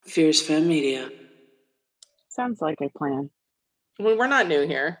Fierce Femme Media. Sounds like a plan. Well, we're not new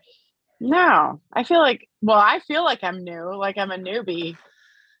here. No, I feel like I'm new, like I'm a newbie.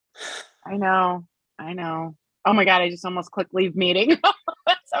 I know. Oh my God, I just almost clicked leave meeting.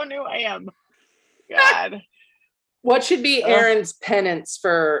 That's how new I am. God. What should be Erin's penance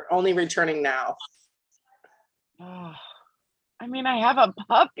for only returning now? I mean, I have a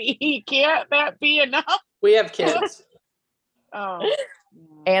puppy. Can't that be enough? We have kids.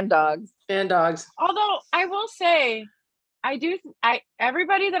 And dogs. Although I will say,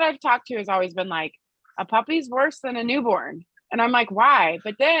 everybody that I've talked to has always been like, a puppy's worse than a newborn. And I'm like, why?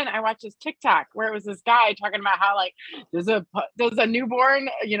 But then I watched this TikTok where it was this guy talking about how like, does a newborn,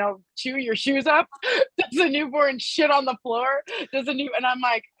 chew your shoes up? Does a newborn shit on the floor? And I'm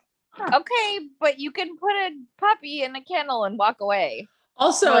like, okay, but you can put a puppy in a kennel and walk away.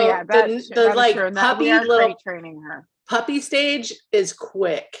 Also, that's like true. puppy little training her. Puppy stage is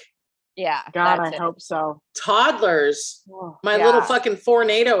quick. Yeah. God, I hope so. Toddlers, little fucking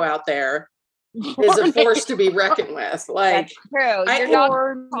tornado out there is a force to be reckoned with. Like, that's true. Your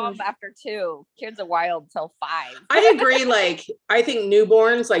dog calm after 2. Kids are wild till 5. I agree. Like, I think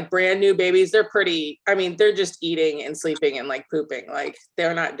newborns, like brand new babies, they're they're just eating and sleeping and like pooping. Like,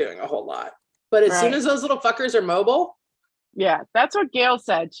 they're not doing a whole lot. But as soon as those little fuckers are mobile. Yeah, that's what Gail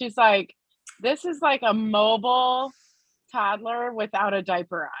said. She's like, this is like a mobile toddler without a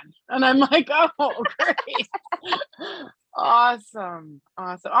diaper on. And I'm like, oh, great. Awesome.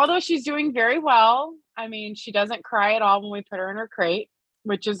 Although she's doing very well. I mean, she doesn't cry at all when we put her in her crate,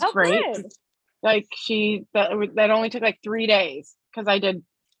 which is great. Good. Like that only took like 3 days because I did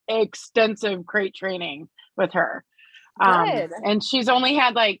extensive crate training with her. Good. And she's only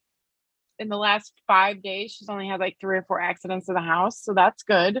had like, in the last 5 days, she's only had like 3 or 4 accidents in the house. So that's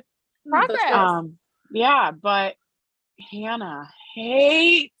good. Progress. Yeah, but Hannah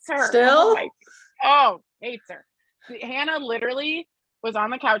hates her. Still? Hates her. Hannah literally was on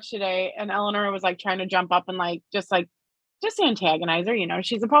the couch today and Eleanor was like trying to jump up and like just antagonize her,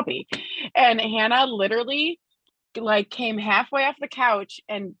 she's a puppy. And Hannah literally like came halfway off the couch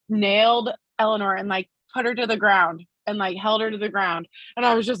and nailed Eleanor and like put her to the ground and like held her to the ground. And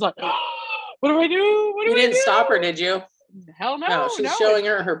I was just like, what do I do? You didn't stop her, did you? Hell no. No, she's showing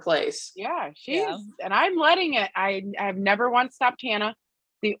her place. Yeah, and I'm letting it. I've never once stopped Hannah.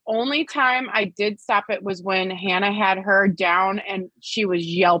 The only time I did stop it was when Hannah had her down and she was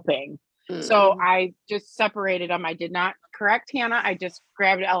yelping. Mm-hmm. So I just separated them. I did not correct Hannah. I just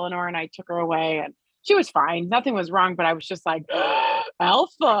grabbed Eleanor and I took her away and she was fine. Nothing was wrong, but I was just like,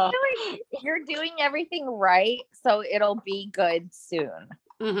 Alpha. I feel like you're doing everything right, so it'll be good soon.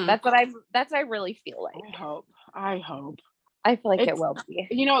 Mm-hmm. That's what I really feel like. I hope. I feel like it will be.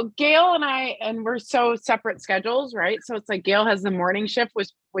 Gail and we're so separate schedules, right? So it's like Gail has the morning shift,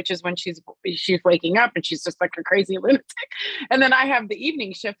 which is when she's waking up and she's just like a crazy lunatic. And then I have the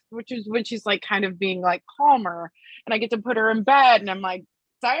evening shift, which is when she's like kind of being like calmer. And I get to put her in bed and I'm like,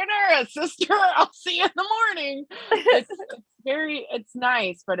 sayonara, sister, I'll see you in the morning. It's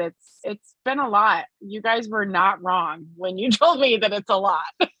nice, but it's been a lot. You guys were not wrong when you told me that it's a lot.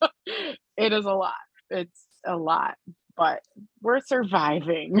 It is a lot. It's a lot. But we're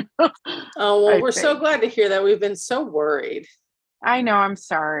surviving. Oh, well, we're so glad to hear that. We've been so worried. I know. I'm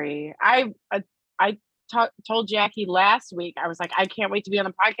sorry. I told Jackie last week, I was like, I can't wait to be on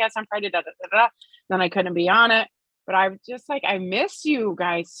the podcast on Friday. Then I couldn't be on it. But I was just like, I miss you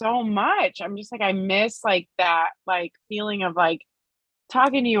guys so much. I'm just like, I miss like that, like feeling of like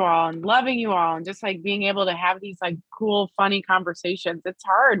talking to you all and loving you all and just like being able to have these like cool, funny conversations. It's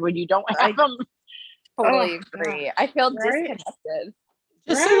hard when you don't have them. Totally agree. I feel disconnected.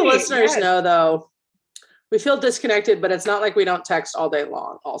 Just so the listeners know, though, we feel disconnected, but it's not like we don't text all day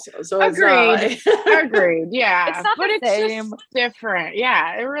long. Also, so agreed. Agreed. Yeah, it's not the same. Just different.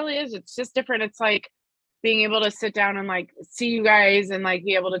 Yeah, it really is. It's just different. It's like being able to sit down and like see you guys and like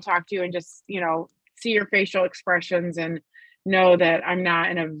be able to talk to you and just see your facial expressions and know that I'm not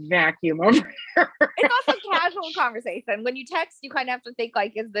in a vacuum over here. It's also casual conversation. When you text, you kind of have to think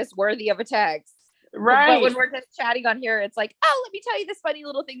like, is this worthy of a text? Right. But when we're just chatting on here, it's like, oh, let me tell you this funny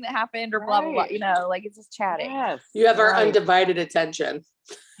little thing that happened or blah, blah, blah. Like it's just chatting. Yes. You have our undivided attention.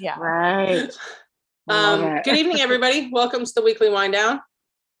 Yeah. Right. Good evening, everybody. Welcome to the weekly wind down. I'm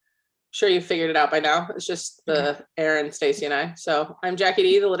sure you figured it out by now. It's just the Erin, Stacy, and I. So I'm Jackie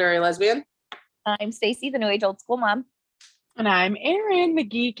D, the literary lesbian. I'm Stacy, the new age old school mom. And I'm Erin, the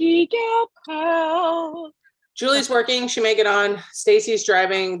Geeky Gal Pal. Julie's working. She may get on. Stacy's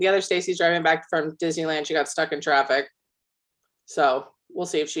driving. The other Stacy's driving back from Disneyland. She got stuck in traffic. So we'll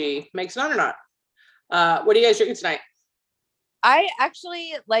see if she makes it on or not. What are you guys drinking tonight? I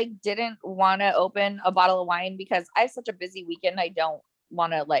actually like didn't want to open a bottle of wine because I have such a busy weekend. I don't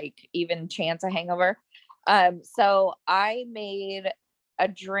want to like even chance a hangover. So I made a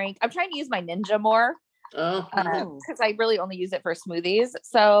drink. I'm trying to use my Ninja more because I really only use it for smoothies.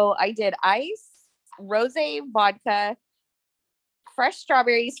 So I did ice, rosé vodka, fresh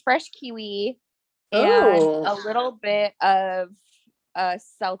strawberries, fresh kiwi, and a little bit of a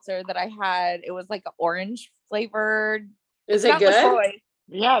seltzer that I had. It was like an orange flavored. Is it good?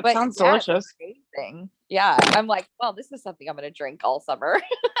 Yeah, it sounds delicious. Amazing. Yeah, I'm like, well, this is something I'm gonna drink all summer.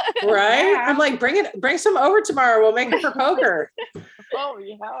 Right? Yeah. I'm like, bring some over tomorrow. We'll make it for poker. Oh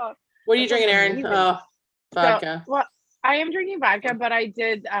yeah. What are you drinking, Erin? Oh, vodka. So, well, I am drinking vodka, but I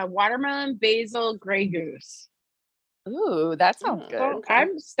did watermelon basil Grey Goose. Ooh, that sounds good. So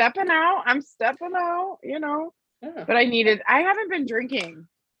I'm stepping out. You know. Yeah. But I haven't been drinking,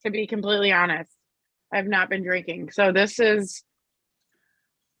 to be completely honest. I've not been drinking. So there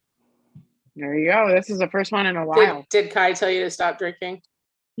you go. This is the first one in a while. Did Kai tell you to stop drinking?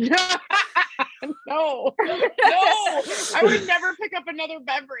 No. I would never pick up another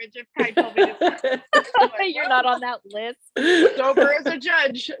beverage if Kai told me to. You're not on that list. Sober as a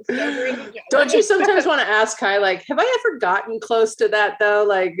judge. Don't you sometimes want to ask Kai, like, have I ever gotten close to that though?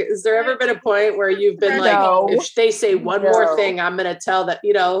 Like, has there ever been a point where you've been like, if they say one more thing, I'm going to tell that,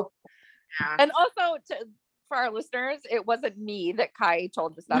 you know? Yeah. And also for our listeners, it wasn't me that Kai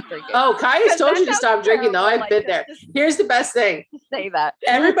told to stop drinking. Oh, Kai has told you to stop drinking though. I've been there. Here's the best thing. Say that.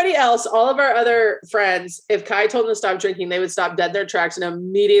 Everybody else, all of our other friends, if Kai told them to stop drinking, they would stop dead in their tracks and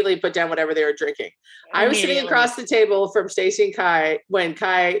immediately put down whatever they were drinking. I was sitting across the table from Stacy and Kai when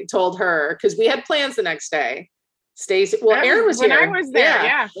Kai told her, because we had plans the next day. Stacy, Erin was here. When I was there,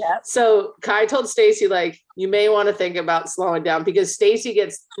 yeah. So Kai told Stacy, like, you may want to think about slowing down because Stacy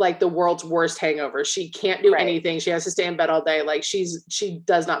gets like the world's worst hangover. She can't do anything. She has to stay in bed all day. Like she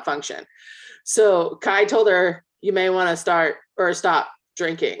does not function. So Kai told her, you may want to stop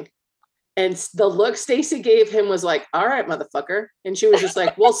drinking. And the look Stacy gave him was like, all right, motherfucker. And she was just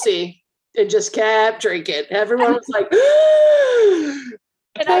like, we'll see. And just kept drinking. Everyone was like,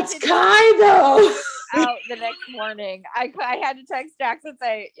 that's Kai though. Out the next morning, I had to text Jax and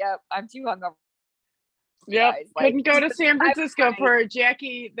say, "Yep, I'm too hungover." Yep, couldn't go to San Francisco for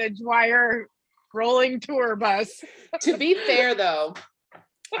Jackie the Dwyer rolling tour bus. To be fair, though,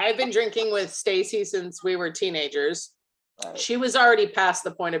 I've been drinking with Stacy since we were teenagers. Right. She was already past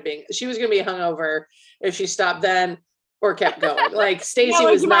the point of she was going to be hungover if she stopped then or kept going. Like Stacy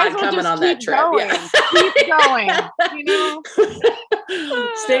was not coming on that trip. Yeah. Keep going. You know.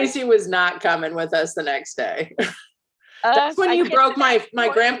 Stacy was not coming with us the next day. That's when you broke my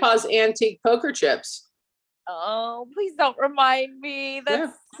grandpa's antique poker chips. Oh, please don't remind me.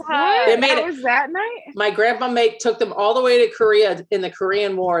 That's was that night. My grandpa took them all the way to Korea in the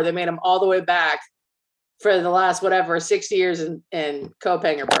Korean War. They made them all the way back for the last 60 years, and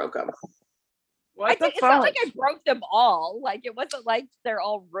Kopanger broke them. It's not like I broke them all. Like it wasn't like they're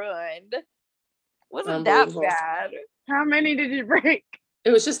all ruined. It wasn't that bad. How many did you break? It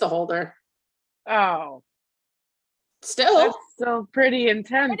was just the holder. Oh. That's still pretty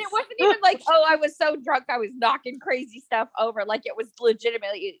intense. And it wasn't even like, I was so drunk I was knocking crazy stuff over. Like it was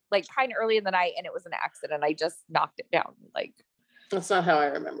legitimately like kind of early in the night and it was an accident. I just knocked it down. Like that's not how I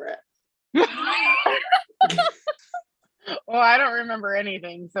remember it. Well, I don't remember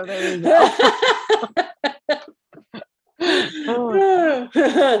anything, so there you go.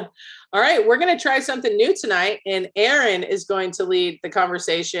 All right, we're going to try something new tonight, and Erin is going to lead the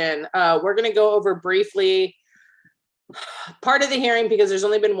conversation. We're going to go over briefly part of the hearing because there's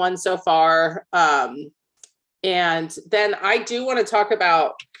only been one so far. And then I do want to talk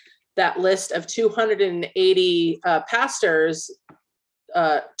about that list of 280 pastors,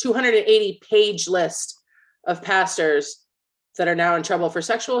 280 page list of pastors that are now in trouble for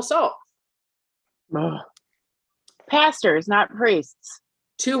sexual assault. Pastors, not priests.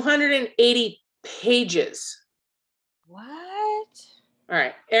 280 pages. What? All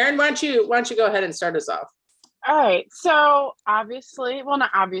right, Erin, why don't you go ahead and start us off? All right. So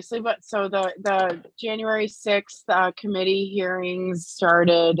not obviously, but so the January 6th committee hearings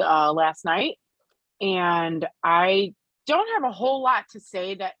started last night, and I don't have a whole lot to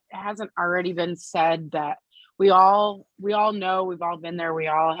say that hasn't already been said. That we all know, we've all been there, we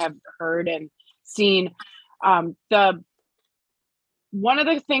all have heard and seen. One of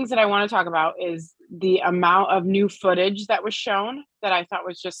the things that I want to talk about is the amount of new footage that was shown that I thought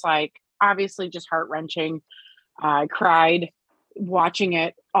was just like obviously just heart-wrenching. I cried watching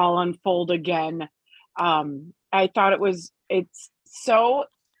it all unfold again. I thought it's so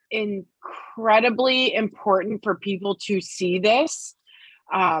incredibly important for people to see this.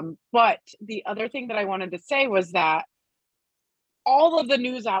 But the other thing that I wanted to say was that all of the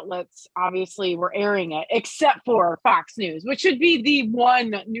news outlets obviously were airing it, except for Fox News, which should be the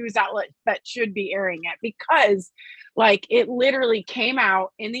one news outlet that should be airing it, because like it literally came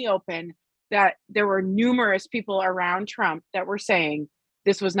out in the open that there were numerous people around Trump that were saying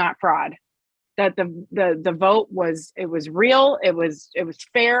this was not fraud, that the vote was, it was real, it was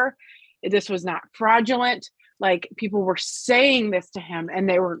fair, this was not fraudulent. Like people were saying this to him, and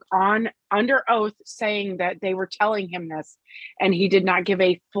they were under oath saying that they were telling him this, and he did not give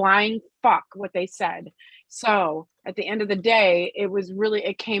a flying fuck what they said. So at the end of the day,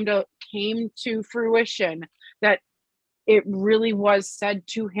 it came to fruition that it really was said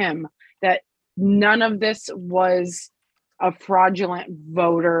to him that none of this was a fraudulent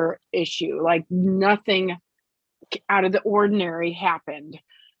voter issue. Like nothing out of the ordinary happened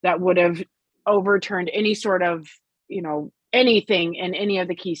that would have overturned any sort of, anything in any of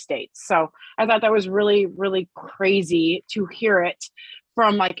the key states. So I thought that was really, really crazy to hear it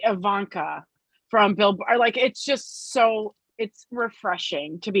from like Ivanka, from Bill, like it's just so, it's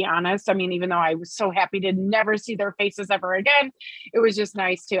refreshing, to be honest. I mean, even though I was so happy to never see their faces ever again, it was just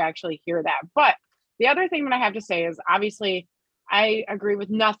nice to actually hear that. But the other thing that I have to say is, obviously, I agree with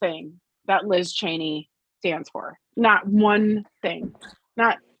nothing that Liz Cheney stands for. Not one thing,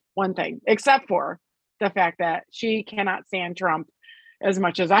 except for the fact that she cannot stand Trump as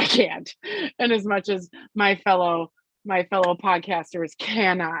much as I can't, and as much as my fellow podcasters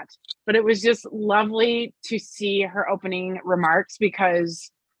cannot. But it was just lovely to see her opening remarks,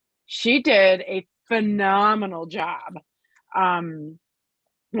 because she did a phenomenal job.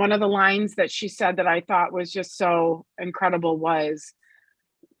 One of the lines that she said that I thought was just so incredible was,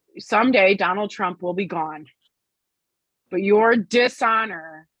 someday Donald Trump will be gone, but your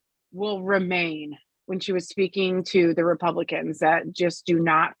dishonor will remain, when she was speaking to the Republicans that just do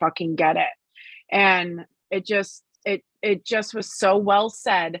not fucking get it. And it just was so well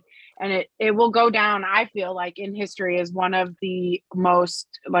said. And it will go down, I feel like, in history as one of the most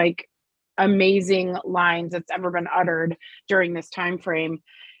like amazing lines that's ever been uttered during this time frame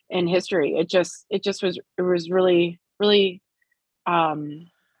in history. It was really, really,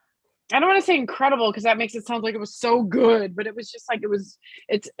 I don't want to say incredible, because that makes it sound like it was so good, but it was just like,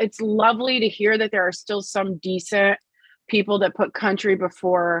 it's lovely to hear that there are still some decent people that put country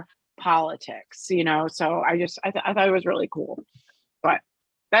before politics, so I thought it was really cool. But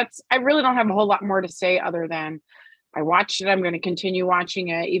I really don't have a whole lot more to say, other than I watched it. I'm going to continue watching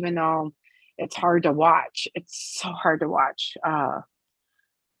it, even though it's hard to watch. It's so hard to watch.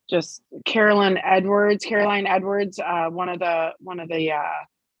 Just Caroline Edwards, one of the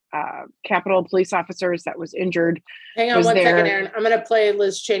Capitol police officers that was injured. Hang on one second, Erin. I'm going to play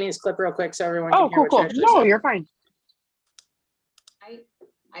Liz Cheney's clip real quick so everyone can hear cool. No, said. You're fine.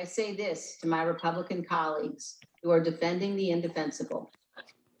 I say this to my Republican colleagues who are defending the indefensible.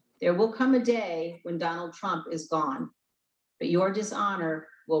 There will come a day when Donald Trump is gone, but your dishonor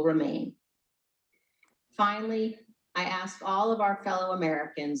will remain. Finally, I ask all of our fellow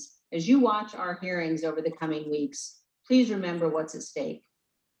Americans, as you watch our hearings over the coming weeks, please remember what's at stake.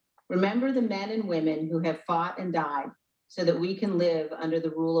 Remember the men and women who have fought and died so that we can live under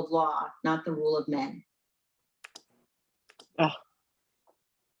the rule of law, not the rule of men.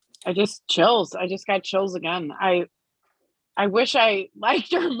 I just got chills again. I wish I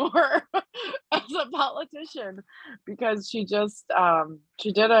liked her more as a politician, because she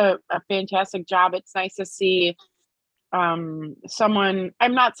did a fantastic job. It's nice to see someone,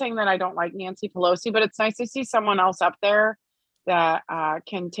 I'm not saying that I don't like Nancy Pelosi, but it's nice to see someone else up there that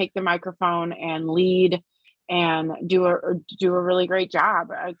can take the microphone and lead and do a really great job.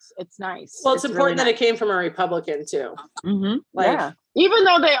 It's nice. Well, it's important really that it came from a Republican too. Mm-hmm. Yeah, even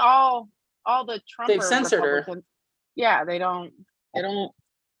though they all the Trump, they've censored her. Yeah, they don't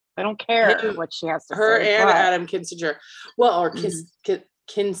care what she has to her say. Her and Adam Kinzinger. Well, or Kinzinger.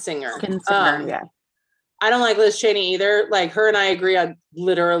 Kinzinger, yeah. I don't like Liz Cheney either. Like, her and I agree on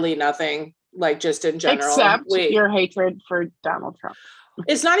literally nothing, like just in general. Except your hatred for Donald Trump.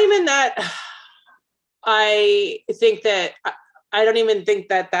 It's not even that. I think that I don't even think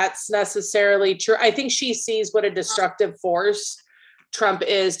that that's necessarily true. I think she sees what a destructive force Trump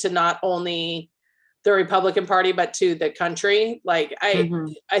is to not only the Republican Party, but to the country. Like,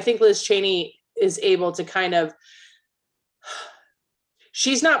 I think Liz Cheney is able to kind of,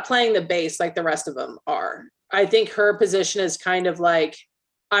 she's not playing the base like the rest of them are. I think her position is kind of like,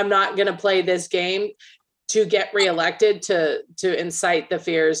 I'm not going to play this game to get reelected, to incite the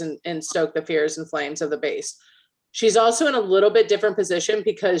fears and stoke the fears and flames of the base. She's also in a little bit different position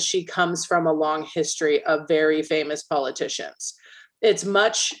because she comes from a long history of very famous politicians. It's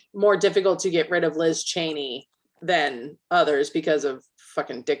much more difficult to get rid of Liz Cheney than others because of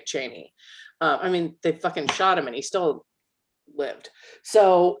fucking Dick Cheney. I mean, they fucking shot him and he still lived.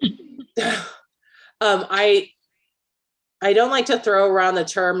 So I don't like to throw around the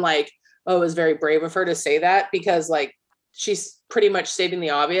term like, oh, it was very brave of her to say that, because like she's pretty much stating the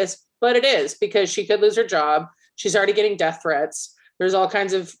obvious, but it is, because she could lose her job. She's already getting death threats. There's all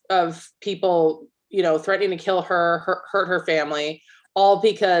kinds of people, you know, threatening to kill her, hurt her family, all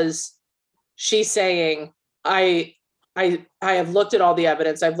because she's saying, I have looked at all the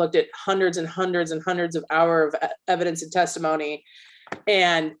evidence. I've looked at hundreds and hundreds and hundreds of hours of evidence and testimony,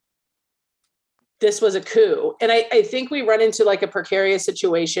 and this was a coup. And I think we run into like a precarious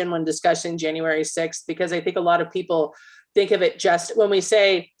situation when discussing January 6th, because I think a lot of people think of it just when we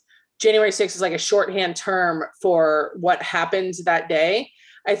say January 6th is like a shorthand term for what happened that day.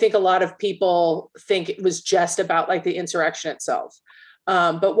 I think a lot of people think it was just about like the insurrection itself.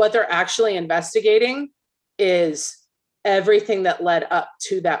 But what they're actually investigating is everything that led up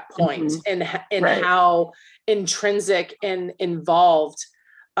to that point, and right. How intrinsic and involved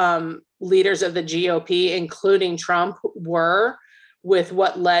leaders of the GOP, including Trump, were with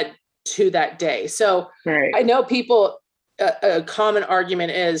what led to that day. So right. I know people, a common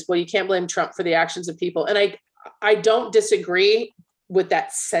argument is, well, you can't blame Trump for the actions of people. And I don't disagree with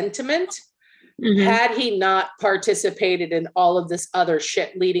that sentiment. Had he not participated in all of this other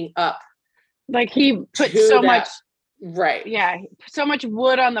shit leading up. Like he put so much, right. Yeah. So much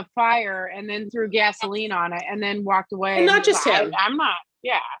wood on the fire and then threw gasoline on it and then walked away. And not just him. I'm not.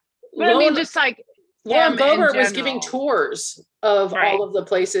 Yeah. But I mean, just like Lauren Boebert was giving tours of right. all of the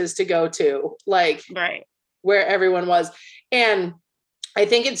places to go to, like right. where everyone was. And I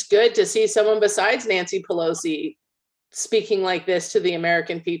think it's good to see someone besides Nancy Pelosi speaking like this to the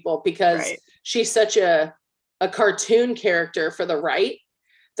American people, because right. she's such a cartoon character for the right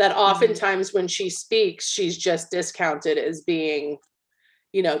that oftentimes when she speaks, she's just discounted as being,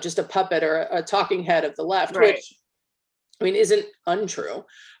 you know, just a puppet or a talking head of the left, right. which I mean, isn't untrue,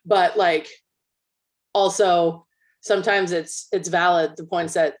 but like also sometimes it's valid, the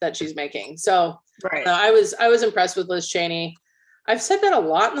points that she's making. So right. I was impressed with Liz Cheney. I've said that a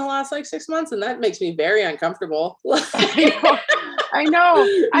lot in the last like 6 months, and that makes me very uncomfortable. I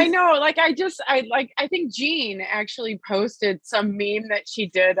know. Like I think Jean actually posted some meme that she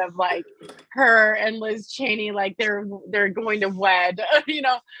did of like her and Liz Cheney, like they're going to wed, you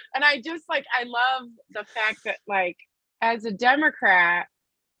know. And I just like, I love the fact that like as a Democrat,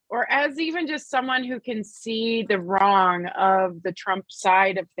 or as even just someone who can see the wrong of the Trump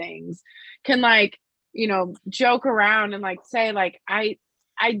side of things, can like, you know, joke around and like say like, I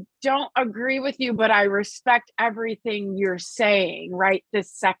don't agree with you, but I respect everything you're saying right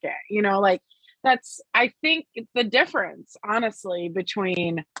this second, you know, like that's, I think the difference honestly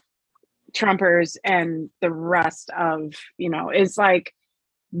between Trumpers and the rest of, you know, is like,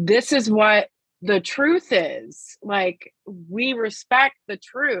 this is what the truth is. Like, we respect the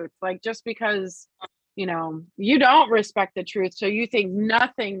truth. Like, just because, you know, you don't respect the truth, so you think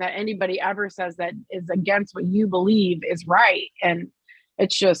nothing that anybody ever says that is against what you believe is right. And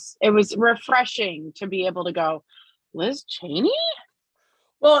it's just, it was refreshing to be able to go, Liz Cheney?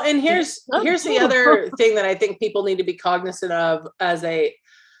 Well, and here's the other thing that I think people need to be cognizant of as they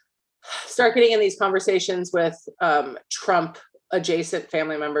start getting in these conversations with Trump adjacent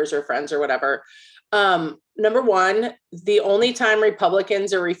family members or friends or whatever. Number one, the only time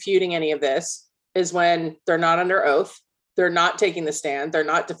Republicans are refuting any of this is when they're not under oath. They're not taking the stand. They're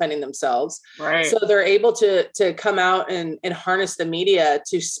not defending themselves. Right. So they're able to come out and harness the media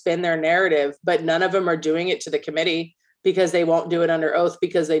to spin their narrative, but none of them are doing it to the committee because they won't do it under oath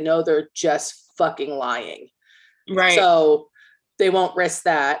because they know they're just fucking lying. Right. So they won't risk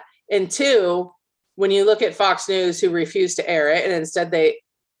that. And two, when you look at Fox News, who refused to air it, and instead they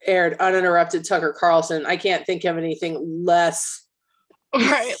aired uninterrupted Tucker Carlson, I can't think of anything less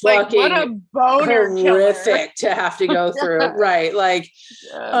right, like what a boner horrific to have to go through. Right, like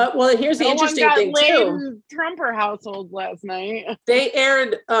well, here's the interesting thing too. Trumper household last night, they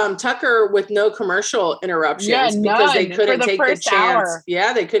aired Tucker with no commercial interruptions because they couldn't take the chance. Hour.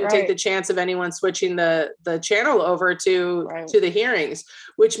 Yeah, they couldn't take the chance of anyone switching the channel over to the hearings,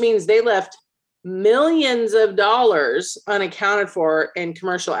 which means they left millions of dollars unaccounted for in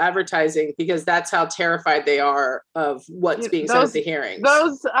commercial advertising because that's how terrified they are of what's being said at the hearings.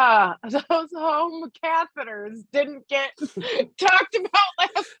 Those home catheters didn't get talked about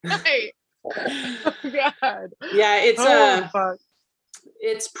last night. Oh God. Yeah,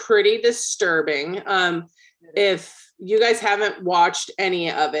 it's pretty disturbing. if you guys haven't watched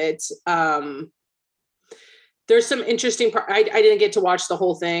any of it, there's some interesting part. I didn't get to watch the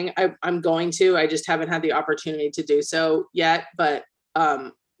whole thing. I'm going to. I just haven't had the opportunity to do so yet. But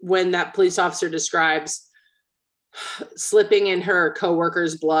when that police officer describes slipping in her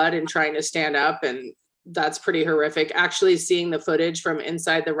coworker's blood and trying to stand up, and that's pretty horrific. Actually, seeing the footage from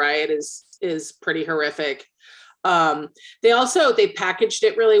inside the riot is pretty horrific. They packaged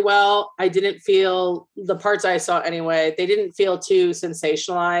it really well. I didn't feel, the parts I saw anyway, they didn't feel too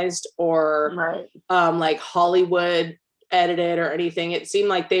sensationalized or like Hollywood edited or anything. It seemed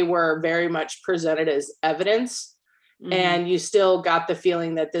like they were very much presented as evidence. And you still got the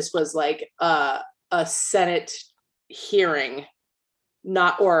feeling that this was like a Senate hearing,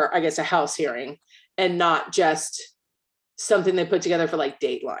 or I guess a House hearing, and not just something they put together for like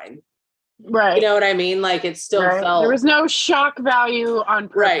Dateline. Right. You know what I mean? Like it still felt, there was no shock value on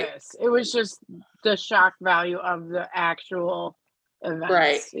purpose. Right. It was just the shock value of the actual events.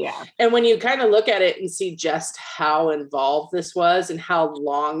 Right. Yeah. And when you kind of look at it and see just how involved this was and how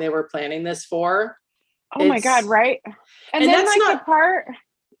long they were planning this for. Oh my God. Right. And then that's like the part,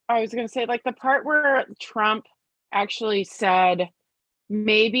 I was going to say, like the part where Trump actually said,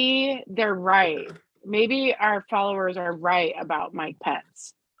 maybe they're right. Maybe our followers are right about Mike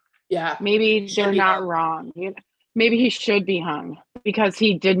Pence. Yeah. Maybe they're not wrong. Maybe he should be hung because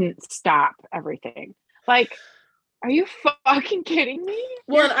he didn't stop everything. Like, are you fucking kidding me?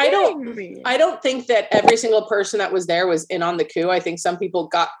 Well, and I don't think that every single person that was there was in on the coup. I think some people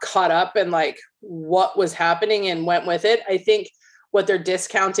got caught up in like what was happening and went with it. I think what they're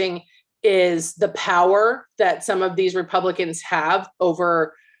discounting is the power that some of these Republicans have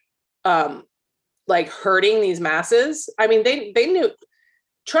over like hurting these masses. I mean, they knew,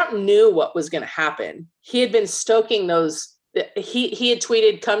 Trump knew what was going to happen. He had been stoking those. He had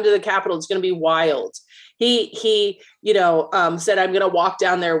tweeted, "Come to the Capitol. It's going to be wild." He said, "I'm going to walk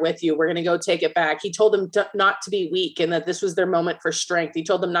down there with you. We're going to go take it back." He told them not to be weak and that this was their moment for strength. He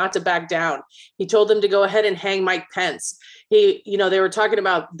told them not to back down. He told them to go ahead and hang Mike Pence. They were talking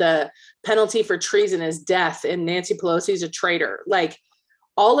about the penalty for treason is death and Nancy Pelosi's a traitor. Like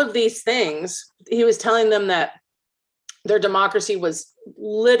all of these things, he was telling them that their democracy was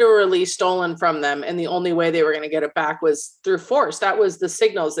literally stolen from them. And the only way they were going to get it back was through force. That was the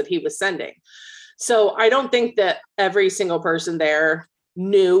signals that he was sending. So I don't think that every single person there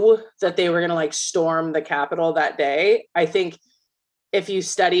knew that they were going to like storm the Capitol that day. I think if you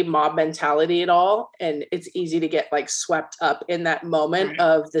study mob mentality at all, and it's easy to get like swept up in that moment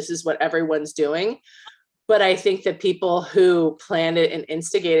of this is what everyone's doing. But I think that people who planned it and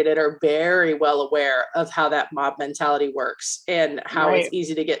instigated it are very well aware of how that mob mentality works and how it's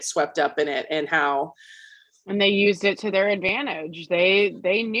easy to get swept up in it and how. And they used it to their advantage.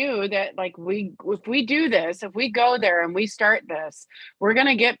 They knew that like if we do this, if we go there and we start this, we're going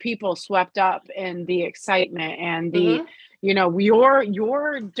to get people swept up in the excitement and the, your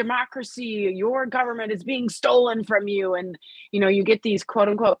democracy, your government is being stolen from you. And, you get these quote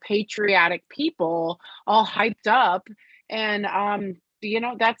unquote patriotic people all hyped up and,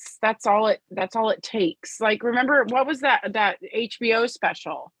 that's all it takes. Like, remember what was that HBO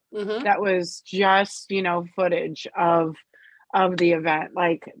special? That was just, footage of the event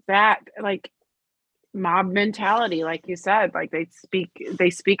like that, like mob mentality, like you said, like they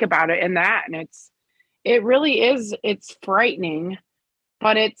speak about it in that. And it really is, it's frightening,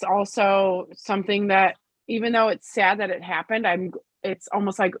 but it's also something that even though it's sad that it happened, it's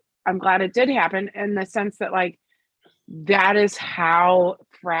almost like I'm glad it did happen in the sense that like, that is how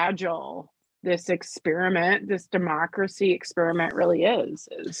fragile this democracy experiment really is.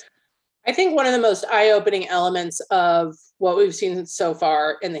 I think one of the most eye-opening elements of what we've seen so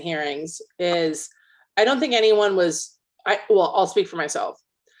far in the hearings is I don't think anyone I'll speak for myself.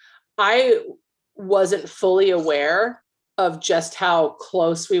 I wasn't fully aware of just how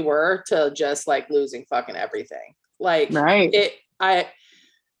close we were to just like losing fucking everything. Like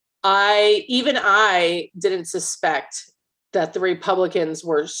I didn't suspect that the Republicans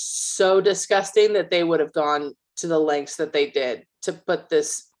were so disgusting that they would have gone to the lengths that they did to put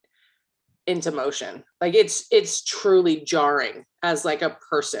this into motion. Like it's truly jarring as like a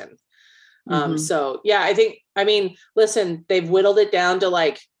person. So yeah, listen, they've whittled it down to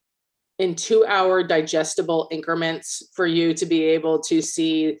like in 2-hour digestible increments for you to be able to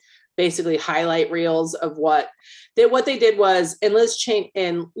see basically highlight reels of what they did was, and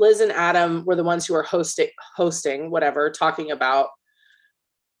Liz and Adam were the ones who were hosting whatever, talking about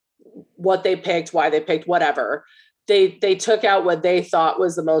what they picked, why they picked whatever. They took out what they thought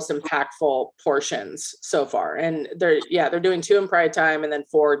was the most impactful portions so far. And they're doing 2 in prime time and then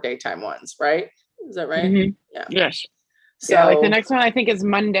 4 daytime ones, right? Is that right? Mhm. Yeah. Yes. So Yeah, like the next one I think is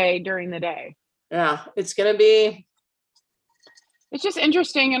Monday during the day. yeah, it's gonna be. It's just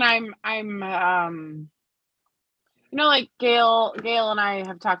interesting, and I'm like Gail and I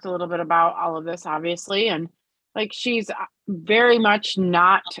have talked a little bit about all of this, obviously, and like she's very much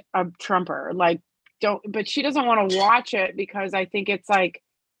not a Trumper. Like, but she doesn't want to watch it because I think it's like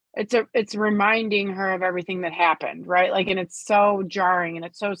it's reminding her of everything that happened, right? Like, and it's so jarring and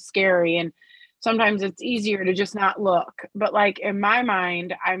it's so scary, and sometimes it's easier to just not look. But like in my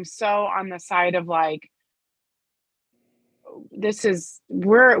mind, I'm so on the side of like,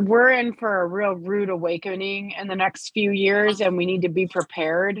 we're in for a real rude awakening in the next few years, and we need to be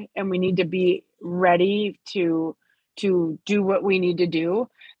prepared, and we need to be ready to do what we need to do.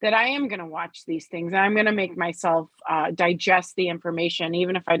 That I am going to watch these things, and I'm going to make myself digest the information,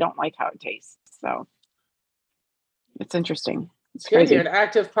 even if I don't like how it tastes. So it's interesting. It's Good. crazy. You're an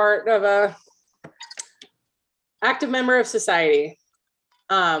active part of a active member of society.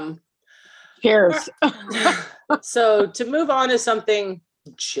 Cheers. So to move on to something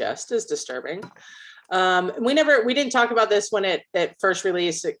just as disturbing, we didn't talk about this when it first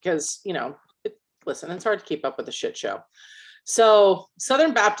released because listen, it's hard to keep up with the shit show. So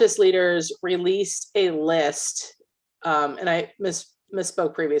Southern Baptist leaders released a list, and I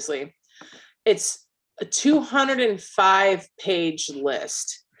misspoke previously. It's a 205-page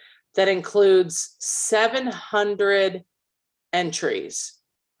list that includes 700 entries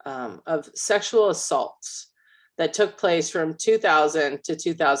of sexual assaults that took place from 2000 to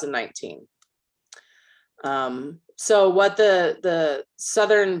 2019. So what the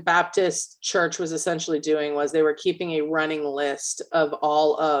Southern Baptist Church was essentially doing was they were keeping a running list of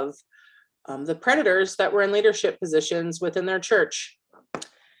all of the predators that were in leadership positions within their church.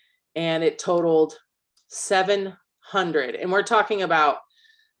 And it totaled 700. And we're talking about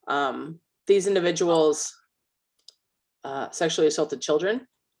these individuals sexually assaulted children.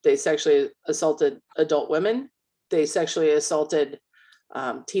 They sexually assaulted adult women. They sexually assaulted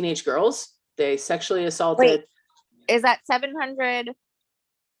teenage girls. They sexually assaulted. Wait, is that 700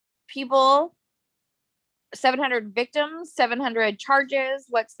 people? 700 victims? 700 charges?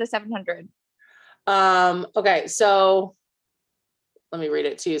 What's the 700? Okay, so let me read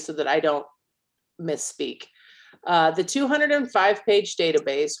it to you so that I don't misspeak. The 205-page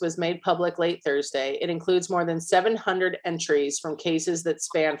database was made public late Thursday. It includes more than 700 entries from cases that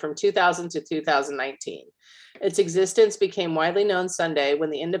span from 2000 to 2019. Its existence became widely known Sunday when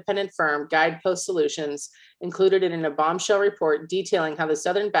the independent firm Guidepost Solutions included it in a bombshell report detailing how the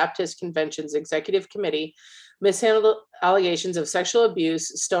Southern Baptist Convention's executive committee mishandled allegations of sexual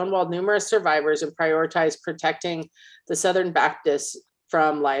abuse, stonewalled numerous survivors, and prioritized protecting the Southern Baptists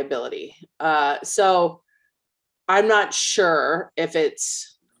from liability. So I'm not sure if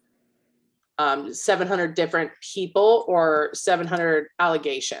it's 700 different people or 700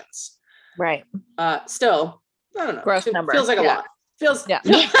 allegations. Right. Still, I don't know. Gross number. Feels like a lot. Feels. Yeah.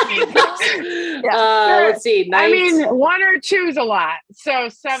 Let's see. I mean, 1 or 2 is a lot. So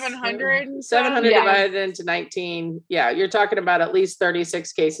 700. 700 yeah. divided into 19. Yeah, you're talking about at least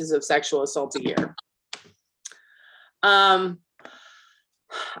 36 cases of sexual assault a year. I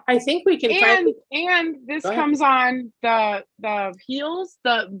think we can and this comes on the heels,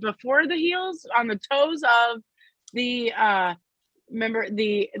 before the heels, on the toes of the remember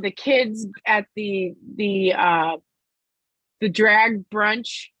the kids at the drag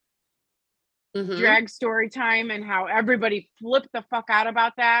brunch, drag story time, and how everybody flipped the fuck out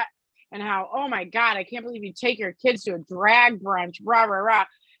about that, and how, oh my God, I can't believe you take your kids to a drag brunch, rah rah rah,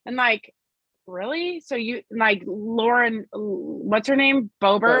 and like, really? So you like Lauren, what's her name?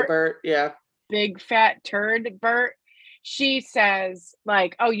 Boebert, yeah, big fat turd Bert. She says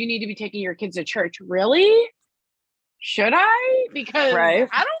like, oh, you need to be taking your kids to church. Really? Should I? Because I don't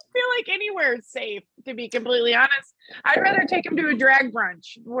feel like anywhere is safe, to be completely honest. I'd rather take them to a drag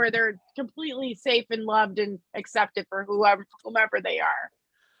brunch where they're completely safe and loved and accepted for whomever they are.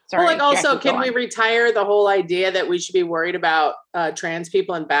 Sorry, well, like also, Jackie, can we retire the whole idea that we should be worried about trans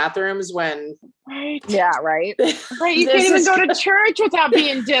people in bathrooms when? Right. Yeah, right. Right. You can't even go to church without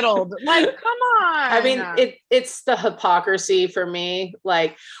being diddled. Like, come on. I mean, it's the hypocrisy for me.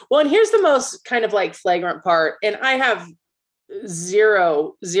 Like, well, and here's the most kind of like flagrant part. And I have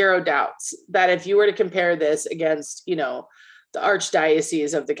zero doubts that if you were to compare this against, the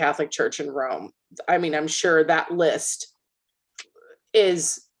archdiocese of the Catholic Church in Rome, I mean, I'm sure that list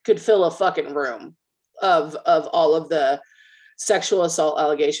could fill a fucking room of all of the sexual assault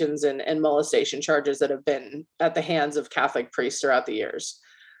allegations and molestation charges that have been at the hands of Catholic priests throughout the years.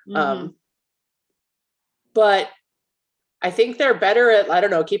 Mm-hmm. But I think they're better at, I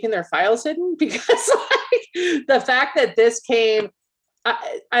don't know, keeping their files hidden, because like the fact that this came,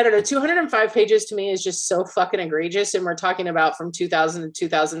 I don't know, 205 pages to me is just so fucking egregious. And we're talking about from 2000 to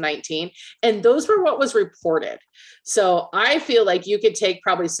 2019. And those were what was reported. So I feel like you could take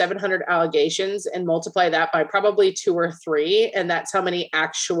probably 700 allegations and multiply that by probably 2 or 3. And that's how many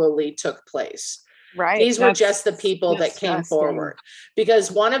actually took place. Right. These were just the people that came forward,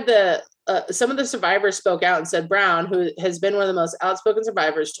 because one of the, some of the survivors spoke out and said Brown, who has been one of the most outspoken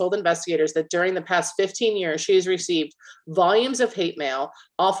survivors, told investigators that during the past 15 years, she has received volumes of hate mail,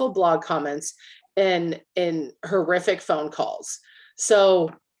 awful blog comments, and horrific phone calls.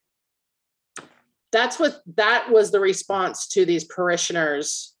 So that was the response to these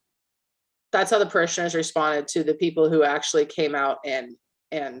parishioners. That's how the parishioners responded to the people who actually came out and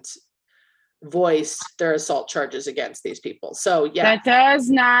voiced their assault charges against these people. So yeah, that does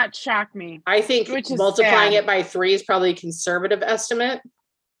not shock me. I think multiplying it by 3 is probably a conservative estimate.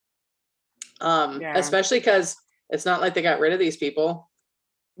 Especially because it's not like they got rid of these people.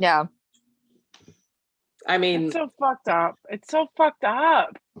 Yeah. I mean, it's so fucked up. It's so fucked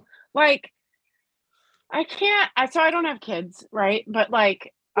up. Like, I can't, so I don't have kids, right? But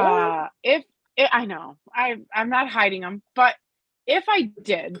like, if I know, I'm not hiding them, but if I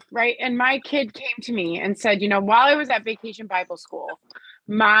did, right, and my kid came to me and said, you know, while I was at Vacation Bible School,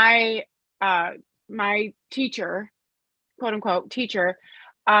 my teacher, quote unquote teacher,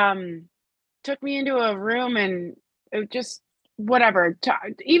 took me into a room and it just whatever,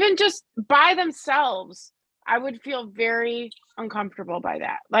 even just by themselves, I would feel very uncomfortable by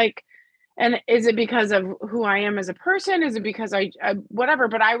that. Like, and is it because of who I am as a person? Is it because I whatever?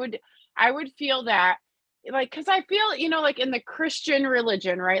 But I would feel that, like, because I feel, you know, like in the Christian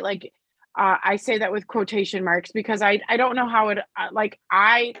religion, right? Like, I say that with quotation marks because I don't know how it, like,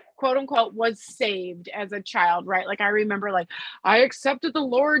 I quote unquote was saved as a child, right? Like, I remember, like, I accepted the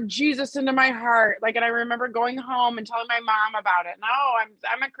Lord Jesus into my heart, like, and I remember going home and telling my mom about it. No,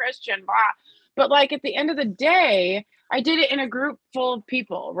 I'm a Christian, blah. But like at the end of the day, I did it in a group full of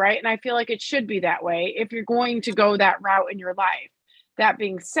people, right? And I feel like it should be that way if you're going to go that route in your life. That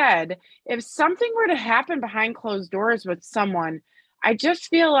being said, if something were to happen behind closed doors with someone, I just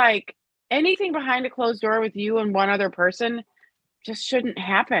feel like anything behind a closed door with you and one other person just shouldn't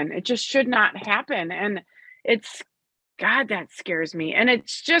happen. It just should not happen. And it's, God, that scares me. And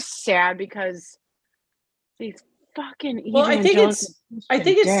it's just sad because these fucking well, I think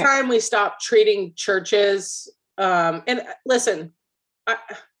it's time we stop treating churches. And listen,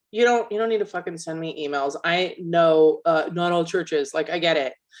 you don't need to fucking send me emails. I know not all churches, like, I get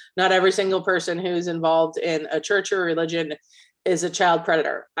it. Not every single person who's involved in a church or religion is a child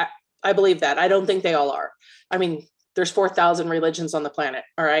predator. I believe that. I don't think they all are. I mean, there's 4,000 religions on the planet.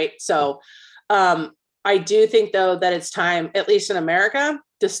 All right. So I do think, though, that it's time, at least in America,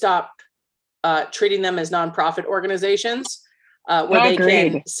 to stop treating them as nonprofit organizations where they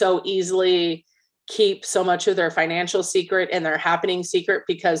can so easily keep so much of their financial secret and their happening secret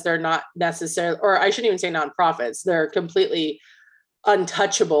because they're not necessarily, or I shouldn't even say nonprofits, they're completely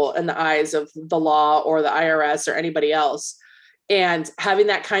untouchable in the eyes of the law or the IRS or anybody else. And having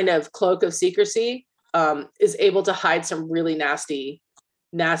that kind of cloak of secrecy is able to hide some really nasty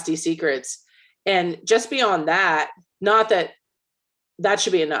secrets. And just beyond that, not that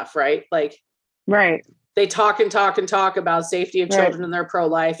should be enough, right? Like, right. They talk and talk and talk about safety of children and they're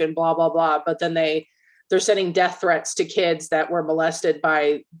pro-life and blah, blah, blah. But then they're sending death threats to kids that were molested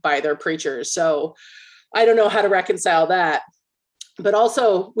by their preachers. So I don't know how to reconcile that. But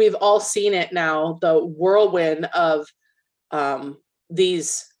also, we've all seen it now, the whirlwind of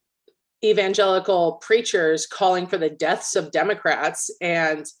these evangelical preachers calling for the deaths of Democrats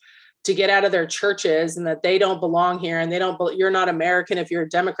and to get out of their churches and that they don't belong here and you're not American if you're a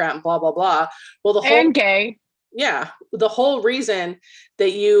Democrat and blah, blah, blah. Well, and gay. Yeah. The whole reason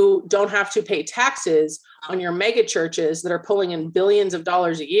that you don't have to pay taxes on your mega churches that are pulling in billions of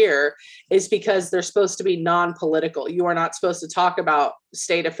dollars a year is because they're supposed to be non-political. You are not supposed to talk about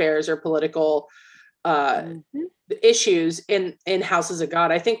state affairs or political issues in houses of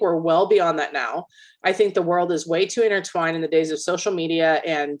God. I think we're well beyond that now. I think the world is way too intertwined in the days of social media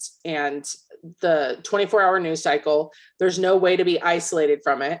and the 24-hour news cycle. There's no way to be isolated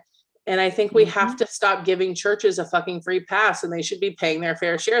from it. And I think we have to stop giving churches a fucking free pass, and they should be paying their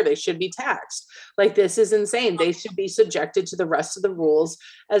fair share. They should be taxed. Like, this is insane. They should be subjected to the rest of the rules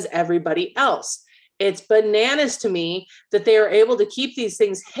as everybody else. It's bananas to me that they are able to keep these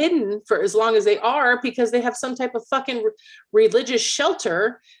things hidden for as long as they are because they have some type of fucking religious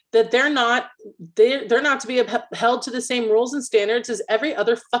shelter that they're not to be held to the same rules and standards as every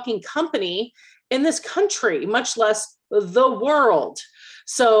other fucking company in this country, much less the world.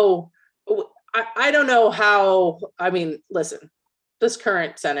 So I don't know how, I mean, listen, this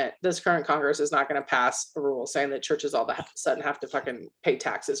current Senate, this current Congress is not going to pass a rule saying that churches all of a sudden have to fucking pay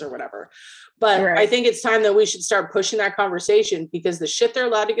taxes or whatever. But I think it's time that we should start pushing that conversation, because the shit they're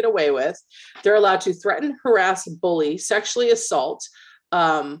allowed to get away with, they're allowed to threaten, harass, bully, sexually assault.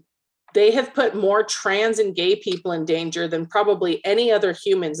 They have put more trans and gay people in danger than probably any other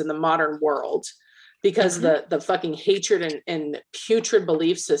humans in the modern world, because the fucking hatred and putrid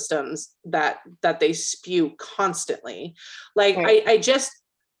belief systems that they spew constantly. Like, I just,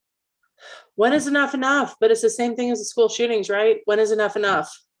 when is enough? But it's the same thing as the school shootings, right? When is enough?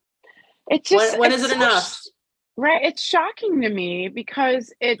 It's just, when is it enough? Right. It's shocking to me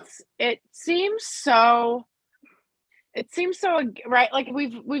because it seems so right. Like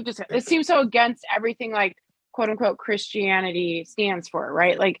we've just, it seems so against everything, like, quote unquote Christianity stands for,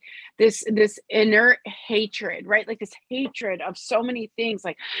 right? Like this inert hatred, right? Like this hatred of so many things.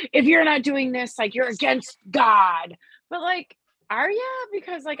 Like, if you're not doing this, like, you're against God. But like, are you?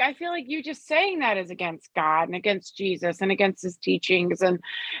 Because like, I feel like you just saying that is against God and against Jesus and against his teachings. And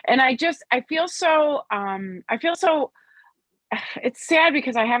I feel so, it's sad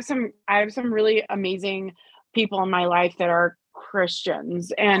because I have some really amazing people in my life that are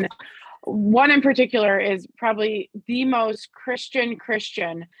Christians, and one in particular is probably the most Christian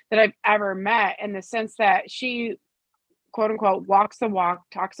that I've ever met, in the sense that she, quote unquote, walks the walk,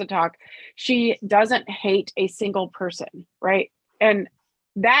 talks the talk. She doesn't hate a single person, right? And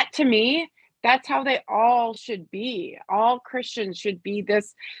that, to me, that's how they all should be. All Christians should be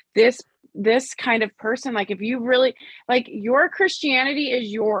this kind of person. Like, if you really, like, your Christianity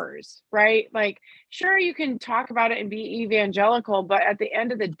is yours, right? Like, sure, you can talk about it and be evangelical, but at the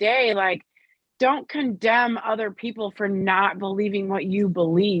end of the day, like, don't condemn other people for not believing what you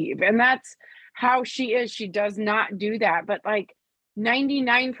believe. And that's how she is. She does not do that. But like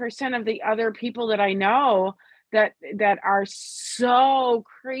 99% of the other people that I know that are so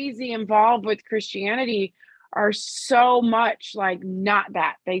crazy involved with Christianity are so much like not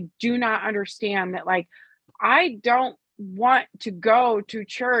that. They do not understand that, like, I don't want to go to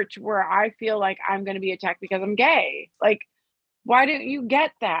church where I feel like I'm going to be attacked because I'm gay. Like, why don't you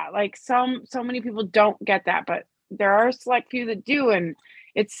get that? Like, so many people don't get that, but there are a select few that do. And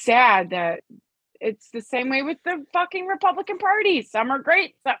it's sad that it's the same way with the fucking Republican Party. Some are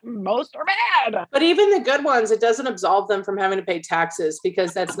great, most are bad. But even the good ones, it doesn't absolve them from having to pay taxes,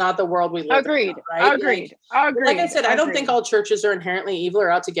 because that's not the world we live in, right? Agreed. Like I said, I don't think all churches are inherently evil or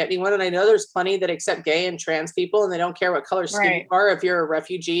out to get anyone. And I know there's plenty that accept gay and trans people, and they don't care what color skin you are, if you're a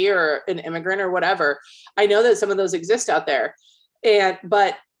refugee or an immigrant or whatever. I know that some of those exist out there.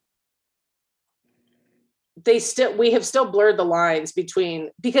 But we have still blurred the lines between,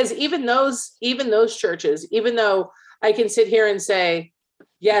 because even those churches, even though I can sit here and say,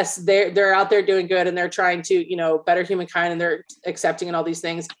 yes, they're out there doing good and they're trying to, better humankind and they're accepting and all these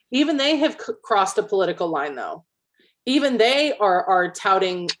things, even they have crossed a political line, though. Even they are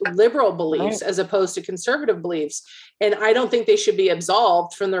touting liberal beliefs as opposed to conservative beliefs. And I don't think they should be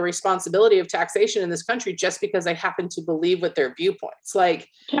absolved from the responsibility of taxation in this country just because they happen to believe with their viewpoints. Like,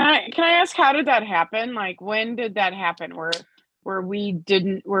 can I ask, how did that happen? Like, when did that happen where it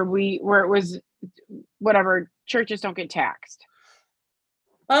was whatever, churches don't get taxed?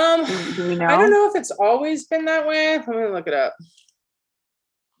 Do we know? I don't know if it's always been that way. Let me look it up.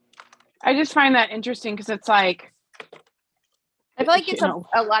 I just find that interesting because it's like, I feel like it's a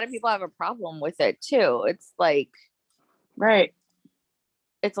lot of people have a problem with it too. It's like, right.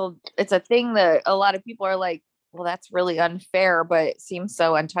 It's a thing that a lot of people are like, well, that's really unfair, but it seems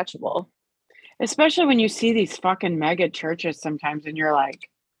so untouchable. Especially when you see these fucking mega churches sometimes and you're like,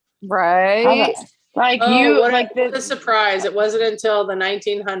 right. Like, what a surprise. It wasn't until the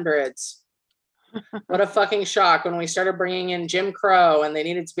 1900s. What a fucking shock when we started bringing in Jim Crow and they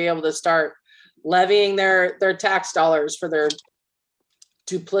needed to be able to start levying their tax dollars for their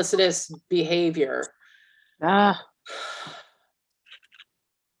duplicitous behavior. Well,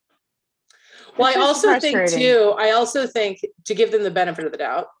 I also think to give them the benefit of the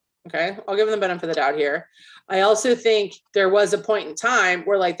doubt. Okay. I'll give them the benefit of the doubt here. I also think there was a point in time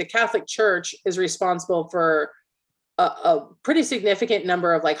where, like, the Catholic Church is responsible for a pretty significant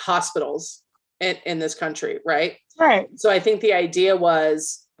number of like hospitals in this country. Right. Right. So I think the idea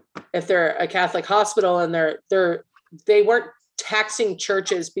was, if they're a Catholic hospital and they weren't taxing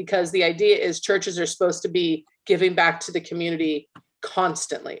churches, because the idea is churches are supposed to be giving back to the community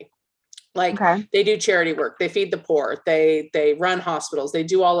constantly. Like Okay. they do charity work, they feed the poor, they run hospitals, they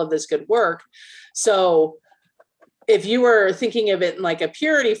do all of this good work. So if you were thinking of it in like a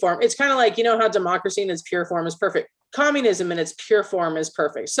purity form, it's kind of like, you know how democracy in its pure form is perfect. Communism in its pure form is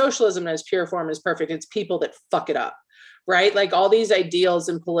perfect. Socialism in its pure form is perfect. It's people that fuck it up, right? Like all these ideals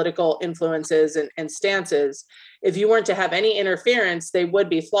and political influences and stances, if you weren't to have any interference, they would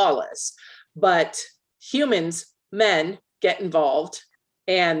be flawless. But humans, men, get involved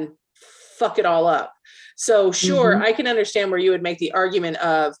and fuck it all up. So sure, I can understand where you would make the argument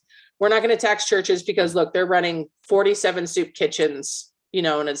of, we're not going to tax churches because look, they're running 47 soup kitchens, you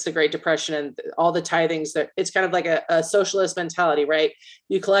know, and it's the Great Depression and all the tithings, that it's kind of like a socialist mentality, right?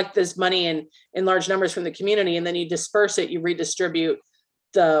 You collect this money in large numbers from the community, and then you disperse it, you redistribute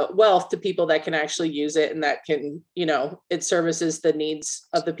the wealth to people that can actually use it, and that can, you know, it services the needs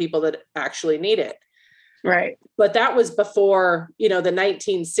of the people that actually need it. Right. But that was before, you know, the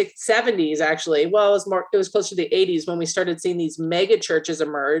 1970s, actually. Well, it was closer to the 80s when we started seeing these mega churches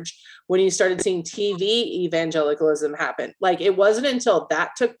emerge, when you started seeing TV evangelicalism happen. Like it wasn't until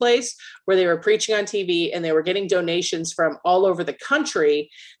that took place, where they were preaching on TV and they were getting donations from all over the country,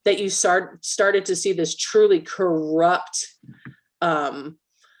 that you started to see this truly corrupt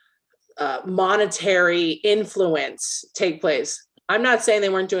monetary influence take place. I'm not saying they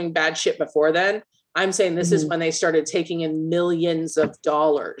weren't doing bad shit before then. I'm saying this is when they started taking in millions of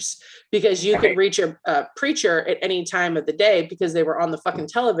dollars, because you could reach a preacher at any time of the day because they were on the fucking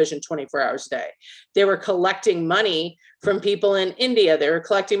television 24 hours a day. They were collecting money from people in India. They were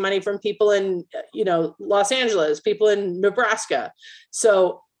collecting money from people in, you know, Los Angeles, people in Nebraska.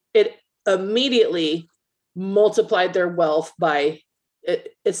 So it immediately multiplied their wealth by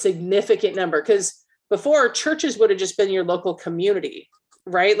a significant number, because before, churches would have just been your local community.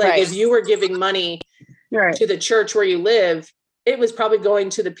 Right? Like if you were giving money to the church where you live, it was probably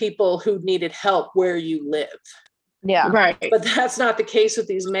going to the people who needed help where you live. Yeah. Right. But that's not the case with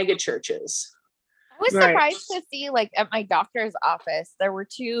these mega churches. I was surprised to see, like, at my doctor's office, there were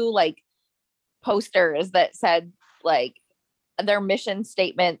two like posters that said like their mission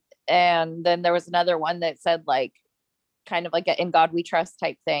statement. And then there was another one that said like kind of like a "In God We Trust"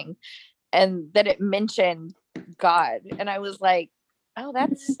 type thing. And that it mentioned God. And I was like, oh,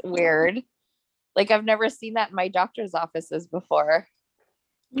 that's weird. Like I've never seen that in my doctor's offices before.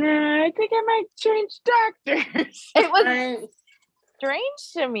 Nah, I think I might change doctors. It was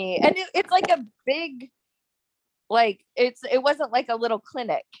strange to me. And it's like a big, like it wasn't like a little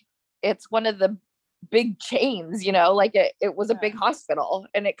clinic. It's one of the big chains, you know, like it was a big hospital.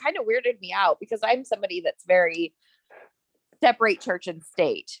 And it kind of weirded me out because I'm somebody that's very separate church and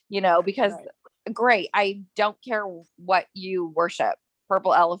state, you know, because great, I don't care what you worship,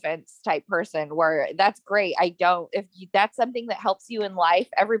 purple elephants type person, where that's great. That's something that helps you in life.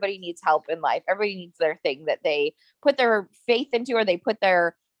 Everybody needs help in life. Everybody needs their thing that they put their faith into, or they put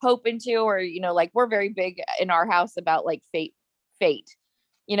their hope into, or, you know, like we're very big in our house about like fate,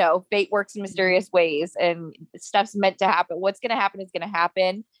 you know, fate works in mysterious ways and stuff's meant to happen. What's going to happen is going to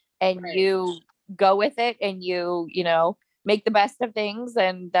happen, and you go with it, and you know, make the best of things,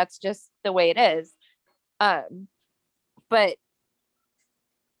 and that's just the way it is. But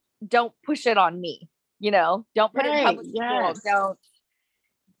don't push it on me, you know, don't put it in public school. Don't.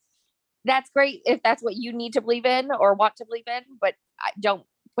 That's great if that's what you need to believe in or want to believe in, but don't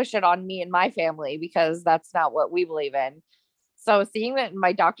push it on me and my family, because that's not what we believe in. So seeing that in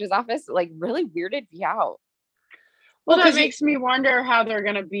my doctor's office like really weirded me out. Well, that makes me wonder how they're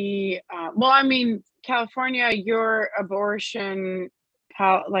going to be. Well, I mean, California, your abortion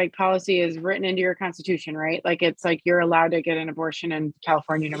policy is written into your constitution, right? Like it's like you're allowed to get an abortion in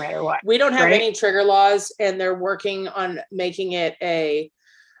California no matter what. We don't have any trigger laws, and they're working on making it a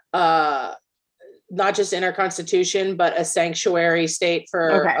not just in our constitution, but a sanctuary state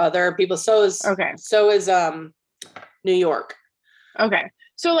for other people. So is New York. Okay.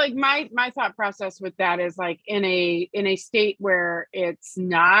 So like my thought process with that is like in a state where it's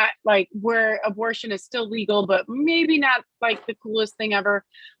not, like where abortion is still legal, but maybe not like the coolest thing ever,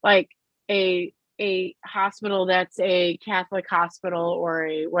 like a hospital that's a Catholic hospital or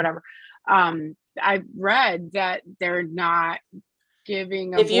a whatever. I've read that they're not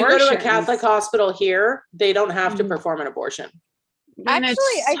giving abortion. If you go to a Catholic hospital here, they don't have to perform an abortion. Actually,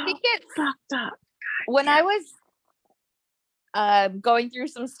 I think it's fucked up. When I was going through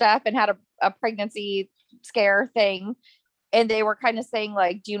some stuff and had a pregnancy scare thing, and they were kind of saying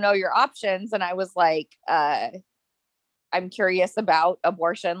like, do you know your options? And I was like, I'm curious about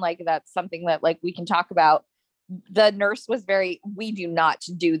abortion. Like that's something that like we can talk about. The nurse was we do not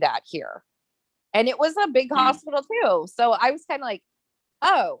do that here. And it was a big hospital too. So I was kind of like,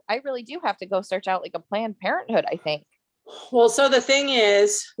 Oh, I really do have to go search out like a Planned Parenthood, I think. Well, so the thing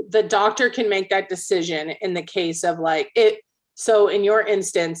is, the doctor can make that decision in the case of like it. So in your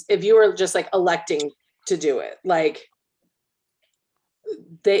instance, if you were just like electing to do it, like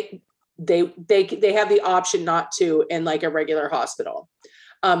they have the option not to in like a regular hospital,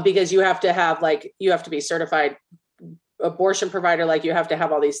 because you have to be certified abortion provider, like you have to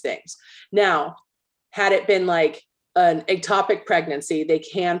have all these things. Now, had it been like an ectopic pregnancy, they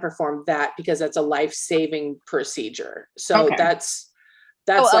can perform that because that's a life-saving procedure. So Okay. that's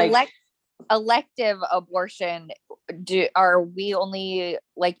So elective abortion, are we only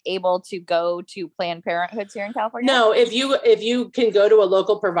like able to go to Planned Parenthoods here in California? No, if you can go to a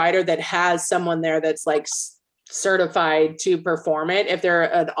local provider that has someone there that's like certified to perform it, if they're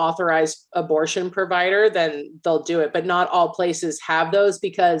an authorized abortion provider, then they'll do it. But not all places have those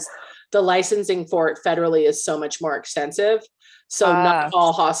because the licensing for it federally is so much more extensive. So not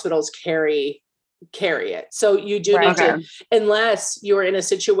all hospitals carry it. So you do need to, unless you were in a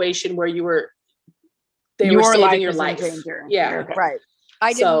situation where they were saving your life. Yeah. Okay. Right.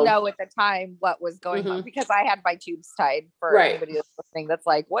 I didn't know at the time what was going on because I had my tubes tied, for anybody that's listening that's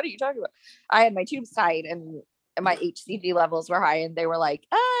like, what are you talking about? I had my tubes tied and my HCG levels were high and they were like,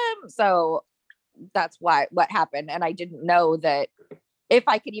 so that's what happened. And I didn't know that if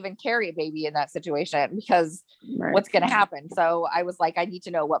I could even carry a baby in that situation, because what's going to happen? So I was like, I need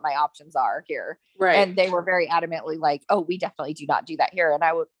to know what my options are here. Right. And they were very adamantly like, oh, we definitely do not do that here.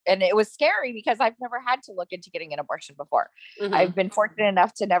 And it was scary because I've never had to look into getting an abortion before. I've been fortunate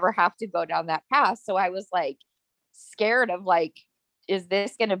enough to never have to go down that path. So I was like scared of like, is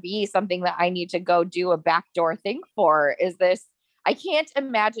this going to be something that I need to go do a backdoor thing for? I can't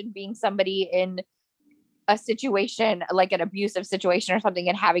imagine being somebody in a situation like an abusive situation or something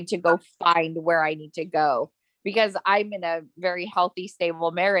and having to go find where I need to go, because I'm in a very healthy, stable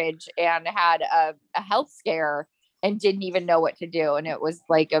marriage and had a health scare and didn't even know what to do. And it was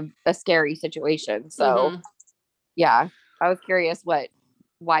like a scary situation. So yeah, I was curious why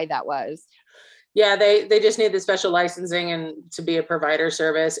that was. Yeah, they just need the special licensing and to be a provider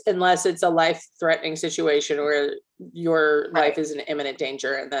service, unless it's a life-threatening situation where your life is in imminent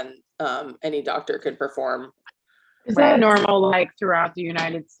danger, and then any doctor could perform. Is that normal like throughout the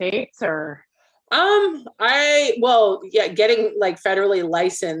United States or? Getting like federally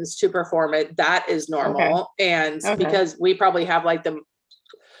licensed to perform it, that is normal. And because we probably have like New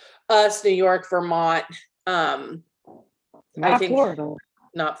York, Vermont, not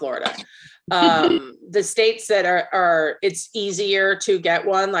Florida. The states that are it's easier to get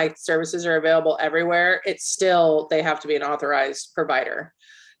one, like services are available everywhere. It's still, they have to be an authorized provider.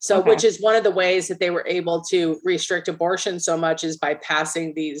 So, which is one of the ways that they were able to restrict abortion so much, is by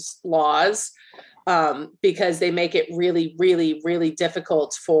passing these laws, because they make it really, really, really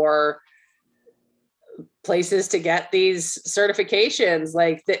difficult for places to get these certifications.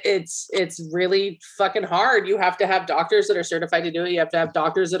 Like it's really fucking hard. You have to have doctors that are certified to do it. You have to have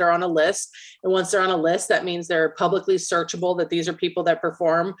doctors that are on a list. And once they're on a list, that means they're publicly searchable, that these are people that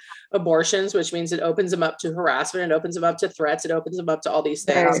perform abortions, which means it opens them up to harassment. It opens them up to threats. It opens them up to all these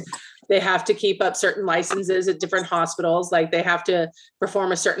things. Right. They have to keep up certain licenses at different hospitals. Like they have to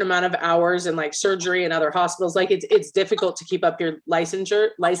perform a certain amount of hours in like surgery and other hospitals. Like it's difficult to keep up your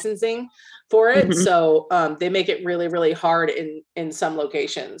licensing for it. So they make it really, really hard in some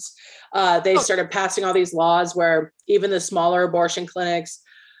locations. They started passing all these laws where even the smaller abortion clinics,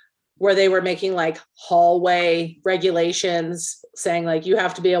 where they were making like hallway regulations saying like you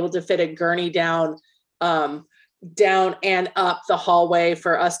have to be able to fit a gurney down and up the hallway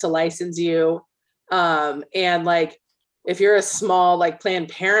for us to license you. And like, if you're a small, like Planned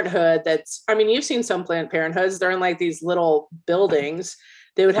Parenthood, you've seen some Planned Parenthoods, they're in like these little buildings.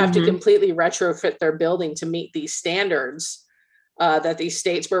 They would have to completely retrofit their building to meet these standards that these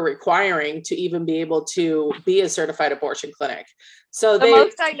states were requiring to even be able to be a certified abortion clinic. So the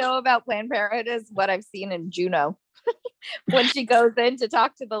most I know about Planned Parenthood is what I've seen in Juneau. When she goes in to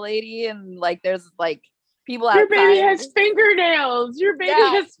talk to the lady and like there's like people outside. Your baby has fingernails. Your baby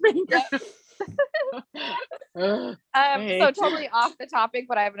has fingernails. So totally off the topic,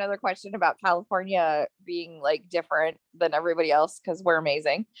 but I have another question about California being like different than everybody else because we're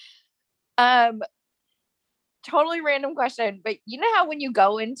amazing. Totally random question, but you know how when you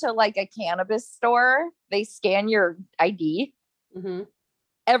go into like a cannabis store, they scan your ID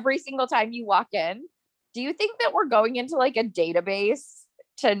every single time you walk in? Do you think that we're going into like a database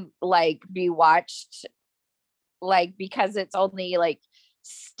to like be watched, like because it's only like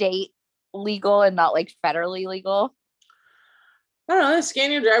state legal and not like federally legal? I don't know.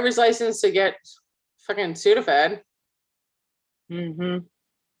 Scan your driver's license to get fucking Sudafed. Mm-hmm.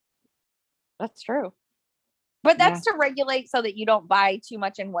 That's true. But that's to regulate so that you don't buy too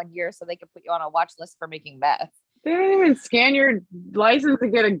much in 1 year so they can put you on a watch list for making meth. They don't even scan your license to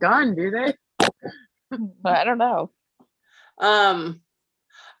get a gun, do they? But I don't know. I'm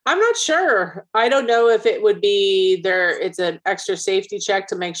not sure. I don't know if it would be there. It's an extra safety check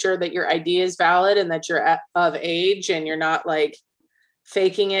to make sure that your ID is valid and that you're of age and you're not like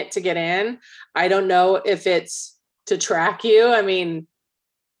faking it to get in. I don't know if it's to track you. I mean,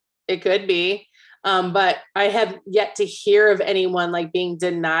 it could be. But I have yet to hear of anyone like being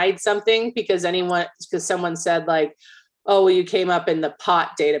denied something because someone said like, oh, well, you came up in the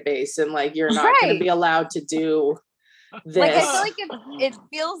pot database and like, you're not going to be allowed to do this. Like, I feel like it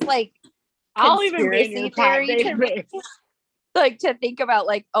feels like I'll even be in your pot database. Like to think about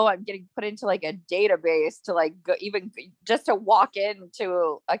like, oh, I'm getting put into like a database to like go even just to walk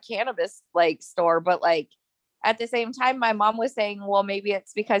into a cannabis like store. But like at the same time, my mom was saying, well, maybe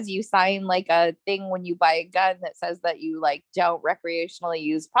it's because you sign like a thing when you buy a gun that says that you like don't recreationally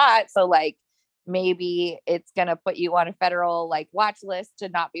use pot. So like maybe it's gonna put you on a federal like watch list to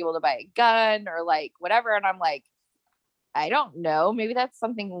not be able to buy a gun or like whatever. And I'm like, I don't know. Maybe that's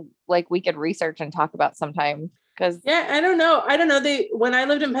something like we could research and talk about sometime. Cause yeah, I don't know. When I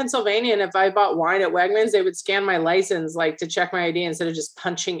lived in Pennsylvania and if I bought wine at Wegmans, they would scan my license like to check my ID instead of just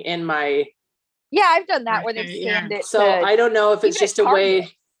punching in my. Yeah, I've done that where they've scanned it. So I don't know if it's just a way.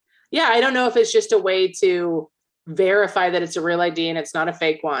 Yeah, I don't know if it's just a way to verify that it's a real ID and it's not a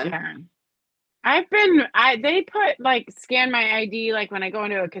fake one. Yeah. They put like scan my ID like when I go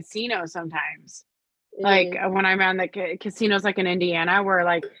into a casino sometimes. Like when I'm on the casinos like in Indiana where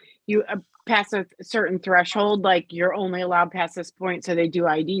like you pass a certain threshold, like you're only allowed past this point. So they do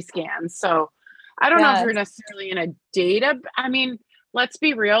ID scans. So I don't know if you're necessarily in a data. I mean, let's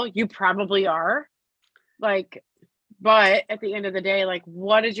be real. You probably are like, but at the end of the day, like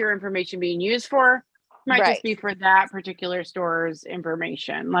what is your information being used for? Might just be for that particular store's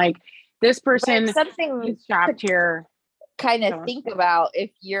information. Like this person something shopped here. Kind of think about if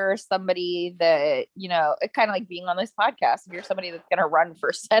you're somebody that, you know, it kind of like being on this podcast. If you're somebody that's going to run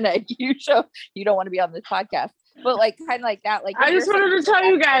for Senate, you don't want to be on this podcast, but like kind of like that. Like I just wanted to tell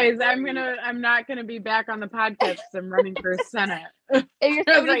you guys, I'm not going to be back on the podcast because I'm running for Senate. If you're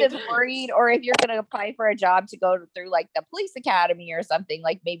somebody that's worried, or if you're going to apply for a job to go through like the police academy or something,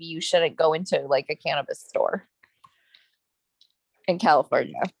 like maybe you shouldn't go into like a cannabis store in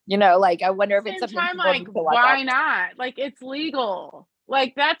California, you know, like I wonder if it's something like why not? Like it's legal.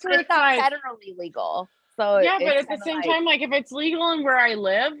 Like that's where it's not like, federally legal. So yeah, but at the same time, like if it's legal and where I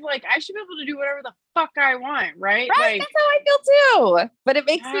live, like I should be able to do whatever the fuck I want, right? Right, like, that's how I feel too. But it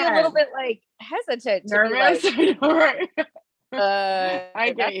makes me a little bit like hesitant, nervous. To be like,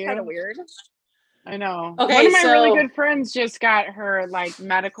 I get you. Kind of weird. I know. Okay, one of my really good friends just got her like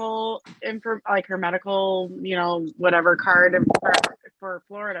medical her medical, you know, whatever card for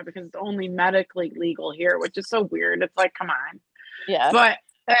Florida because it's only medically legal here, which is so weird. It's like, come on. Yeah. But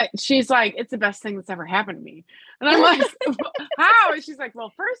she's like, it's the best thing that's ever happened to me. And I'm like, how? And she's like,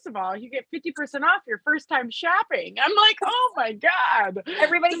 well, first of all, you get 50% off your first time shopping. I'm like, oh my God.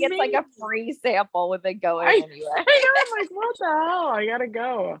 Everybody gets like a free sample when they go in anyway. I know, I'm like, what the hell? I gotta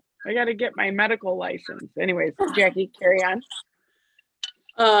go. I got to get my medical license. Anyways, Jackie, carry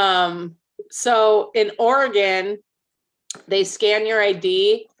on. So in Oregon, they scan your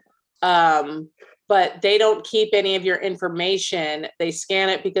ID, but they don't keep any of your information. They scan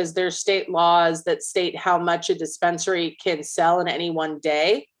it because there's state laws that state how much a dispensary can sell in any one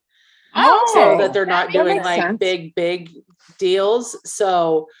day. So that they're not doing like big deals.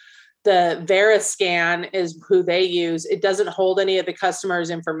 So the Veriscan is who they use. It doesn't hold any of the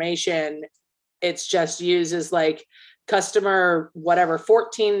customer's information. It's just used as like customer, whatever,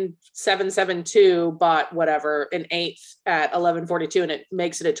 14772 bought whatever an eighth at 1142 and it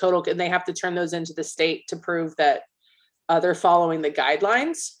makes it a total. And they have to turn those into the state to prove that they're following the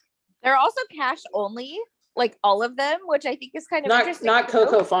guidelines. They're also cash only, like all of them, which I think is kind of interesting. Not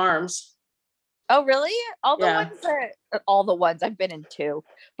Cocoa Farms. Oh, really? All the ones I've been in two.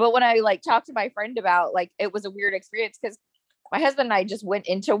 But when I like talked to my friend about like, it was a weird experience because my husband and I just went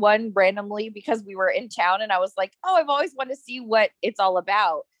into one randomly because we were in town and I was like, oh, I've always wanted to see what it's all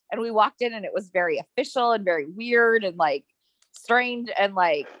about. And we walked in and it was very official and very weird and like strange. And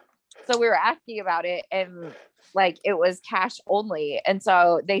like, so we were asking about it and like, it was cash only. And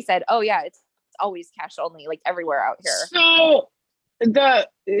so they said, oh yeah, it's always cash only, like everywhere out here. So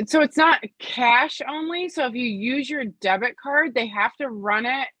it's not cash only. So if you use your debit card, they have to run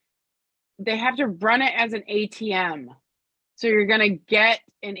it as an ATM. So you're going to get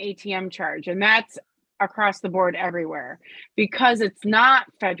an ATM charge. And that's across the board everywhere because it's not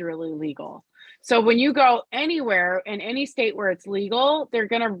federally legal. So when you go anywhere in any state where it's legal, they're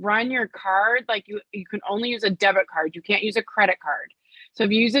going to run your card like you can only use a debit card. You can't use a credit card. So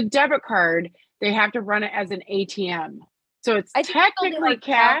if you use a debit card, they have to run it as an ATM. So it's I think it's only, technically like,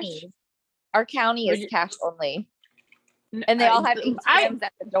 cash. counties. Our county is Would you- cash only, and they all have ATMs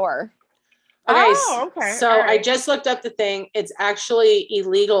at the door. Okay, Oh, okay. so All I right. just looked up the thing. It's actually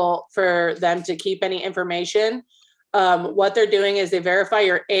illegal for them to keep any information. What they're doing is they verify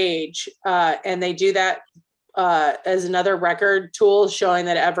your age, and they do that as another record tool showing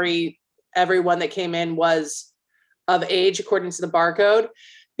that everyone that came in was of age according to the barcode.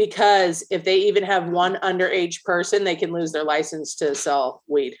 Because if they even have one underage person, they can lose their license to sell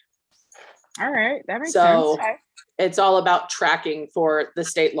weed. All right. That makes So sense. it's all about tracking for the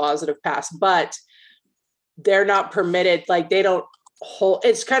state laws that have passed, but they're not permitted. Like they don't hold,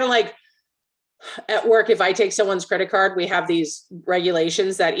 it's kind of like at work. If I take someone's credit card, we have these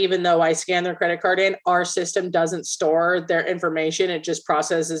regulations that even though I scan their credit card in, our system doesn't store their information. It just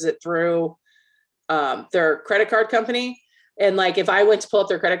processes it through their credit card company. And like, if I went to pull up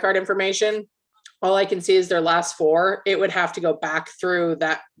their credit card information, all I can see is their last four. It would have to go back through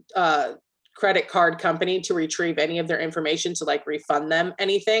that credit card company to retrieve any of their information to like refund them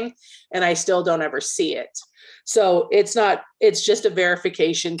anything. And I still don't ever see it. So it's just a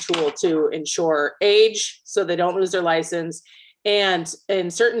verification tool to ensure age so they don't lose their license. And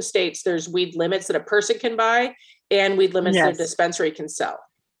in certain states, there's weed limits that a person can buy and weed limits that a dispensary can sell.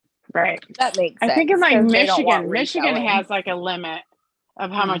 Right. That makes sense. I think in like 'cause they don't want Michigan reselling. has like a limit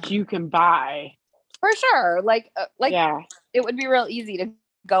of how much you can buy. For sure. Like Yeah. it would be real easy to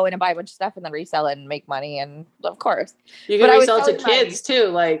go in and buy a bunch of stuff and then resell it and make money. And of course, You But can I was resell it to telling kids too.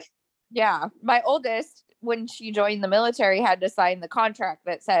 Like, yeah, my oldest, when she joined the military, had to sign the contract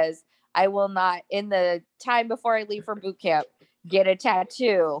that says, I will not, in the time before I leave for boot camp, get a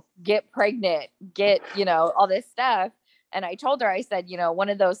tattoo, get pregnant, get, all this stuff. And I told her, I said, one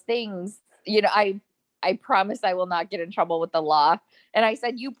of those things, I promise I will not get in trouble with the law. And I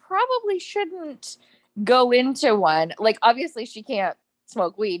said, you probably shouldn't go into one. Like, obviously she can't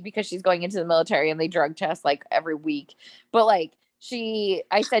smoke weed because she's going into the military and they drug test like every week. But like,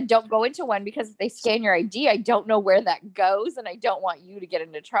 I said, don't go into one because if they scan your ID, I don't know where that goes and I don't want you to get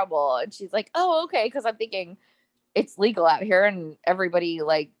into trouble. And she's like, oh, okay. Cause I'm thinking it's legal out here and everybody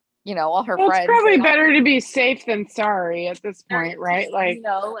like, all her friends. It's probably better to be safe than sorry at this point, right? Like,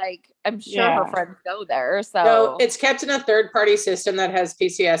 I'm sure her friends go there. So no, it's kept in a third-party system that has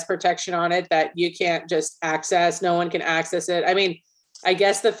PCS protection on it that you can't just access. No one can access it. I mean, I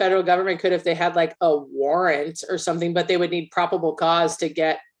guess the federal government could if they had like a warrant or something, but they would need probable cause to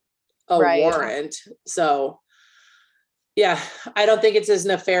get a warrant. So yeah, I don't think it's as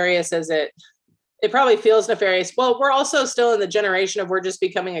nefarious as it probably feels nefarious. Well, we're also still in the generation of we're just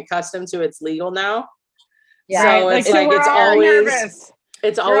becoming accustomed to it's legal now. Yeah. So it's so like we're it's all always nervous.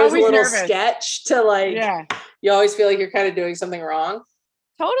 it's always a little nervous. sketch to like you always feel like you're kind of doing something wrong.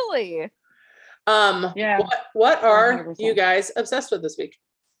 Totally. What are 100%. you guys obsessed with this week?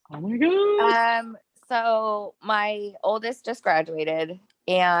 Oh my god. So my oldest just graduated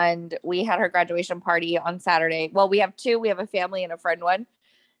and we had her graduation party on Saturday. Well, we have two. We have a family and a friend one.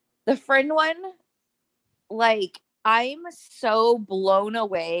 The friend one, like, I'm so blown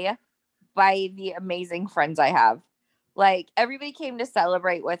away by the amazing friends I have. Like, everybody came to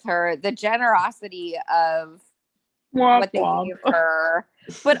celebrate with her. The generosity of what they gave her,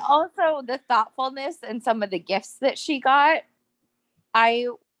 but also the thoughtfulness and some of the gifts that she got. I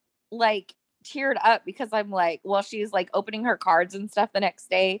like teared up because I'm like, well, she's like opening her cards and stuff the next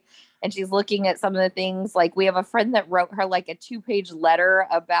day and she's looking at some of the things. Like, we have a friend that wrote her like a 2-page letter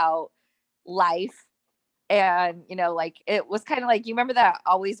about life. And, like, it was kind of like, you remember that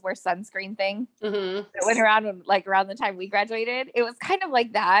always wear sunscreen thing that went around around the time we graduated? It was kind of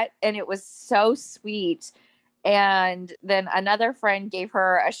like that. And it was so sweet. And then another friend gave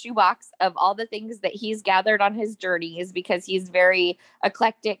her a shoebox of all the things that he's gathered on his journeys because he's very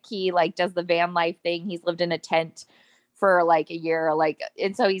eclectic. He like does the van life thing. He's lived in a tent for like a year.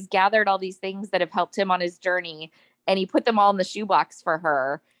 And so he's gathered all these things that have helped him on his journey and he put them all in the shoebox for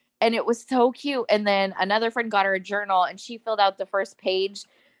her. And it was so cute. And then another friend got her a journal and she filled out the first page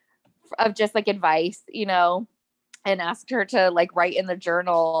of just like advice, and asked her to like write in the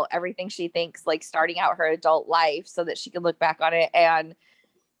journal everything she thinks like starting out her adult life so that she can look back on it. And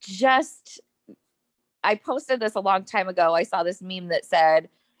I posted this a long time ago. I saw this meme that said,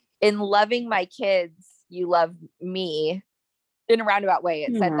 in loving my kids, you love me, in a roundabout way.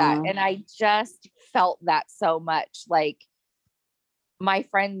 It said that. And I just felt that so much. Like, my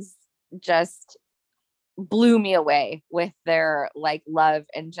friends just blew me away with their like love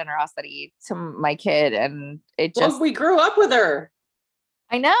and generosity to my kid. And it just, Well, we grew up with her.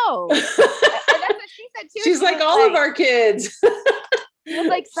 I know. And that's what she said too. She's She like was all of our kids. She was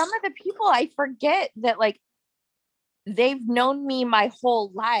like, some of the people I forget that like they've known me my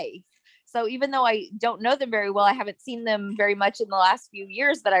whole life. So even though I don't know them very well, I haven't seen them very much in the last few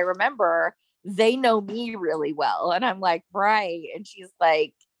years that I remember, they know me really well. And I'm like, right. And she's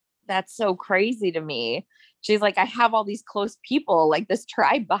like, that's so crazy to me. She's like, I have all these close people, like this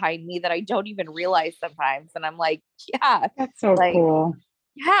tribe behind me that I don't even realize sometimes. And I'm like, yeah, That's so like, cool.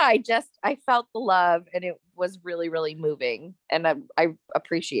 yeah, I felt the love and it was really, really moving. And I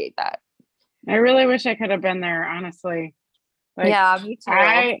appreciate that. I really wish I could have been there, honestly. Like, yeah, me too.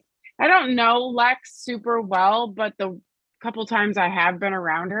 I don't know Lex super well, but the couple times I have been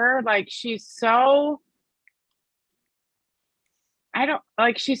around her, like she's so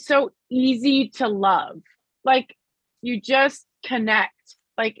easy to love. Like you just connect.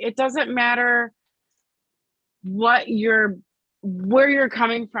 Like it doesn't matter where you're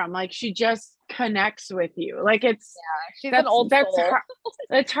coming from. Like she just connects with you. Like she's an old soul.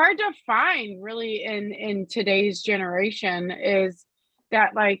 It's hard to find really in today's generation, is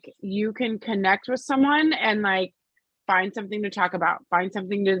that like you can connect with someone and like find something to talk about, find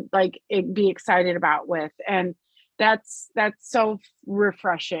something to like be excited about with. And that's so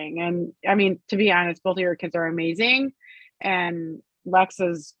refreshing. And I mean, to be honest, both of your kids are amazing, and Lex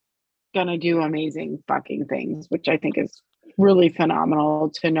is gonna do amazing fucking things, which I think is really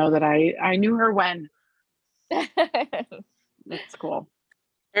phenomenal to know that I knew her when. That's cool.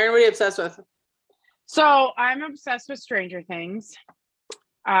 Erin, what are you obsessed with? So I'm obsessed with Stranger Things.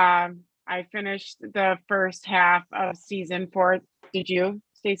 I finished the first half of season 4. Did you,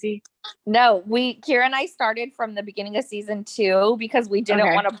 Stacy? No, Kira and I started from the beginning of season 2 because we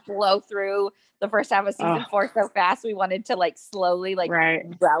didn't want to blow through the first half of season 4 so fast. We wanted to like slowly like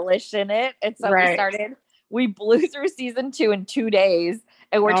relish in it. And so we blew through season 2 in 2 days,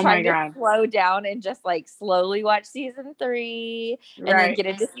 and we're trying to slow down and just like slowly watch season 3 and then get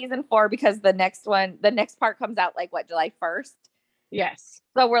into season 4, because the next part comes out like July 1st. Yes.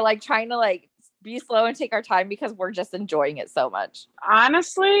 So we're like trying to like be slow and take our time because we're just enjoying it so much.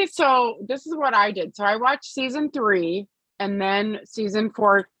 Honestly, so this is what I did. So I watched season 3, and then season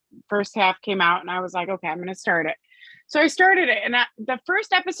 4 first half came out, and I was like, okay, I'm going to start it. So I started it, and the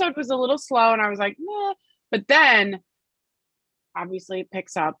first episode was a little slow, and I was like, meh. But then obviously it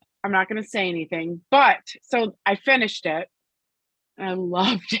picks up. I'm not going to say anything, but so I finished it and I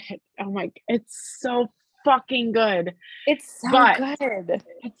loved it. Oh my, it's so fucking good. It's so good.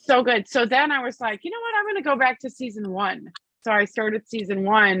 It's so good. So then I was like, you know what? I'm going to go back to season 1. So I started season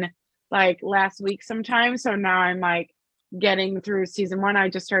 1 like last week sometime. So now I'm like getting through season 1. I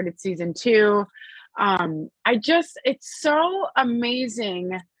just started season 2. It's so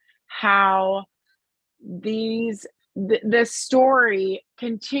amazing how the story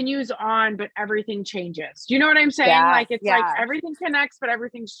continues on, but everything changes. Do you know what I'm saying? Like it's like everything connects, but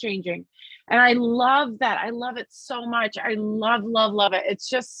everything's changing. And I love that. I love it so much. I love it. It's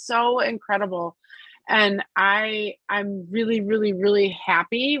just so incredible. And I'm really, really, really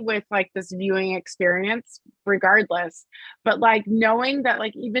happy with like this viewing experience regardless. But like knowing that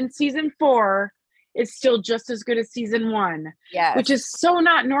like even season 4 is still just as good as season 1, which is so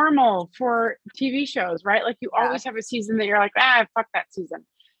not normal for TV shows, right? Like you always have a season that you're like, fuck that season.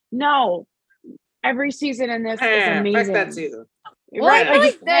 No, every season in this is amazing. Fuck that season. Well, I feel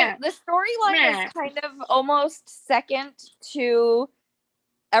like the storyline is kind of almost second to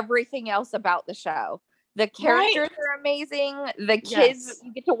everything else about the show. The characters are amazing. The kids,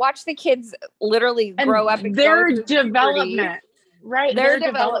 you get to watch the kids literally grow up and their development. Right, their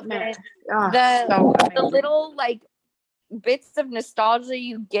development. The little like bits of nostalgia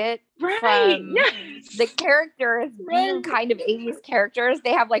you get from the characters being kind of 80s characters.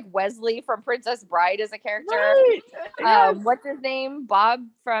 They have like Wesley from Princess Bride as a character. What's his name? Bob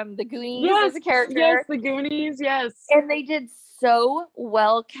from the Goonies as a character. Yes, the Goonies, yes. And they did so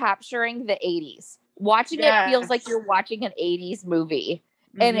well capturing the 80s. Watching it feels like you're watching an 80s movie.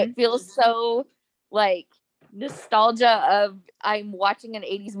 And it feels so like nostalgia of I'm watching an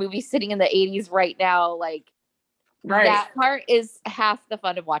 80s movie sitting in the 80s right now. Like that part is half the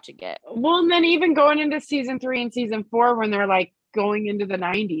fun of watching it. Well, and then even going into season 3 and season 4 when they're like going into the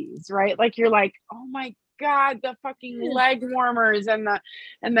 90s, right? Like you're like, oh my God, the fucking leg warmers and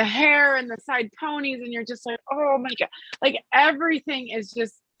the hair and the side ponies, and you're just like, oh my God. Like everything is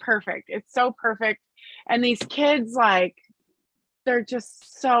just perfect. It's so perfect. And these kids, like, they're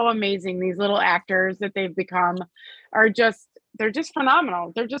just so amazing. These little actors that they've become are just they're just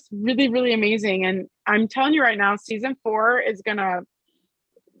phenomenal. They're just really, really amazing. And I'm telling you right now, season 4 is gonna,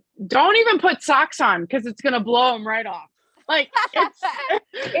 don't even put socks on because it's gonna blow them right off. Like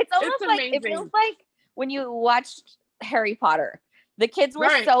It's almost like it feels like when you watched Harry Potter. The kids were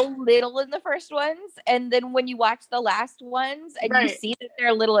so little in the first ones, and then when you watch the last ones and you see that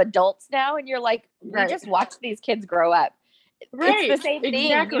they're little adults now, and you're like, we just watched these kids grow up. It's the same thing.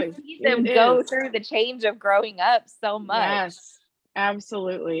 You see them go through the change of growing up so much. Yes,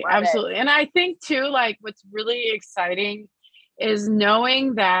 absolutely. Absolutely. And I think too, like what's really exciting is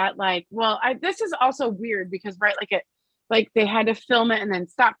knowing that like, well, this is also weird because like they had to film it and then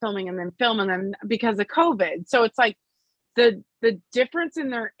stop filming and then film and then because of COVID. So it's like the difference in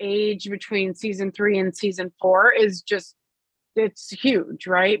their age between season 3 and season 4 is just, it's huge,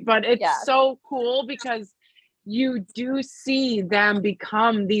 right? But it's so cool because you do see them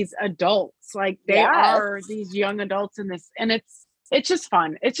become these adults. Like they are these young adults in this, and it's just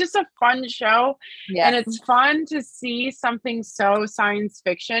fun. It's just a fun show. And it's fun to see something so science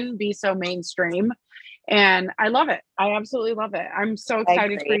fiction be so mainstream. And I love it. I absolutely love it. I'm so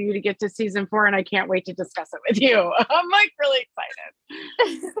excited for you to get to season 4 and I can't wait to discuss it with you. I'm like really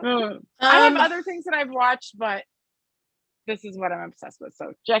excited. I have other things that I've watched, but this is what I'm obsessed with.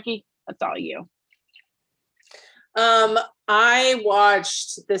 So Jackie, that's all you. I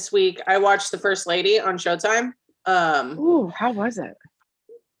watched this week, I watched The First Lady on Showtime. Ooh, how was it?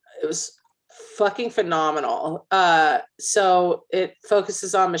 It was fucking phenomenal. So it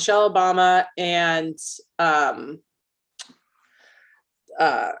focuses on Michelle Obama and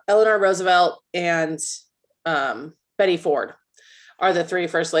Eleanor Roosevelt and Betty Ford are the 3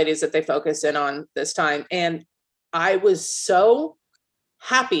 first ladies that they focus in on this time. And I was so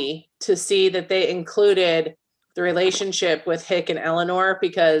happy to see that they included the relationship with Hick and Eleanor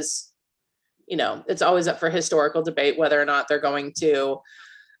because, you know, it's always up for historical debate whether or not they're going to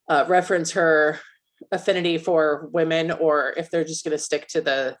reference her affinity for women or if they're just going to stick to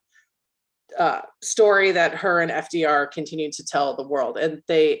the story that her and FDR continued to tell the world. And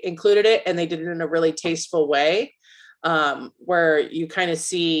they included it and they did it in a really tasteful way where you kind of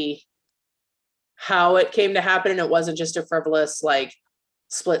see how it came to happen. And it wasn't just a frivolous, like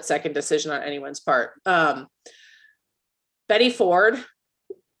split second decision on anyone's part. Betty Ford,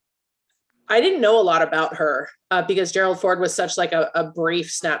 I didn't know a lot about her because Gerald Ford was such like a brief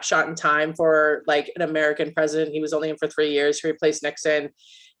snapshot in time for like an American president. He was only in for 3 years. He replaced Nixon.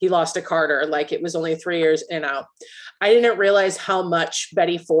 He lost to Carter. Like it was only 3 years in and out. I didn't realize how much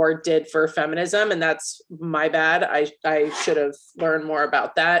Betty Ford did for feminism. And that's my bad. I should have learned more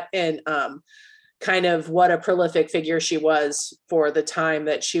about that. And kind of what a prolific figure she was for the time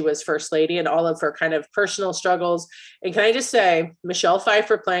that she was first lady and all of her kind of personal struggles. And can I just say, Michelle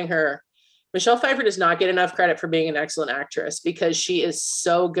Pfeiffer playing her, Michelle Pfeiffer does not get enough credit for being an excellent actress because she is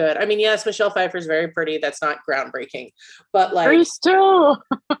so good. I mean, yes, Michelle Pfeiffer is very pretty. That's not groundbreaking, but like Grease too.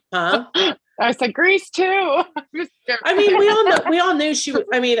 Huh? I said Grease too. I mean, we all knew she was,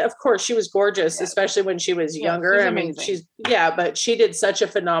 I mean, of course she was gorgeous, especially when she was younger. I mean, but she did such a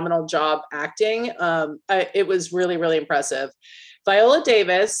phenomenal job acting. It was really, really impressive. Viola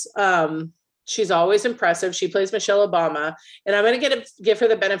Davis, she's always impressive. She plays Michelle Obama, and I'm going to give her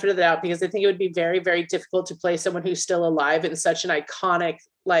the benefit of the doubt because I think it would be very, very difficult to play someone who's still alive and such an iconic,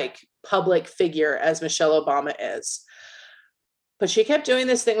 like public figure as Michelle Obama is. But she kept doing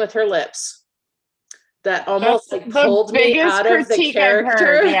this thing with her lips that almost like pulled me out of the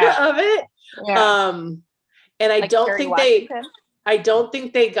character of it. Yeah. And I don't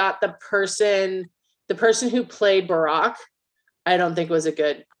think they got the person who played Barack. I don't think was a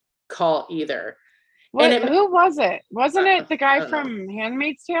good call either. Who was it? Wasn't it the guy from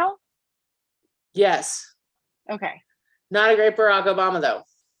Handmaid's Tale? Yes. Okay. Not a great Barack Obama though.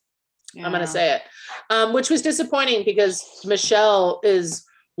 Yeah. I'm going to say it, which was disappointing because Michelle is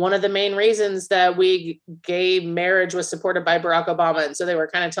one of the main reasons that gay marriage was supported by Barack Obama. And so they were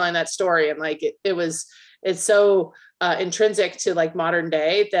kind of telling that story. And like, it's so intrinsic to like modern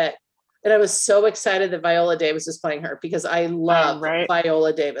day and I was so excited that Viola Davis was playing her because I love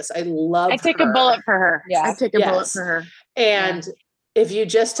Viola Davis. I take a bullet for her. Yeah. I take a bullet for her. And if you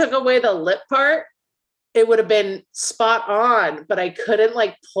just took away the lip part, it would have been spot on, but I couldn't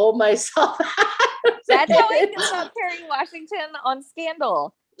like pull myself out. That's how I feel about Kerry Washington on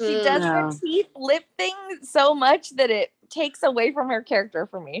Scandal. She does the teeth lip thing so much that it takes away from her character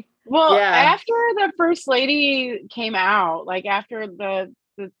for me. Well, after the First Lady came out, like after the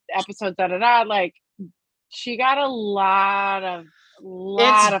episodes, like she got a lot of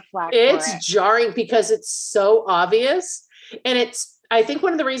flack. It's jarring because it's so obvious. And I think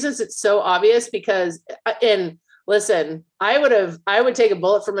one of the reasons it's so obvious because, and Listen, I would take a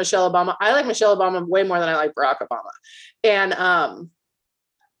bullet for Michelle Obama. I like Michelle Obama way more than I like Barack Obama. And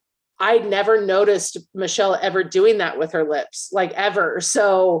I never noticed Michelle ever doing that with her lips, like ever.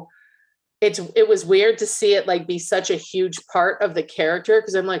 So it was weird to see it like be such a huge part of the character.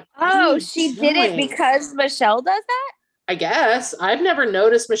 Cause I'm like, oh, she did it because Michelle does that? I guess. I've never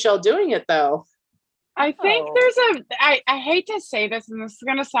noticed Michelle doing it though. I think I hate to say this, and this is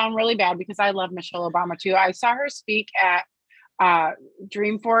going to sound really bad because I love Michelle Obama too. I saw her speak at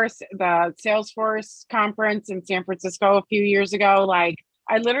Dreamforce, the Salesforce conference in San Francisco a few years ago. Like,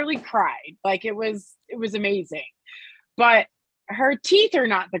 I literally cried. Like, it was amazing. But her teeth are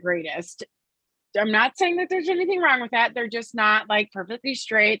not the greatest. I'm not saying that there's anything wrong with that. They're just not like perfectly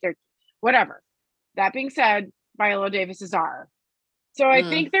straight. They're whatever. That being said, Viola Davis's are. So I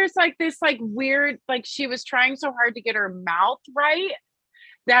think there's like this like weird, like she was trying so hard to get her mouth right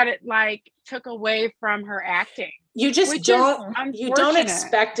that it like took away from her acting. You just don't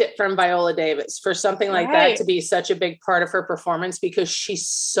expect it from Viola Davis for something like that to be such a big part of her performance because she's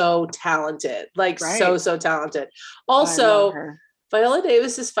so talented, like so talented. Also, Viola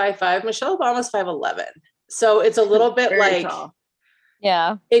Davis is 5'5", Michelle Obama's 5'11". So it's a little bit like, tall.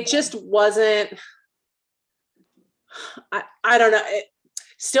 Yeah, it just wasn't, I don't know.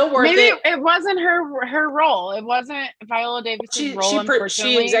 Still worth Maybe it. It wasn't her role. It wasn't Viola Davis's role.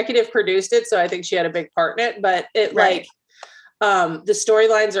 She executive produced it, so I think she had a big part in it. But it like the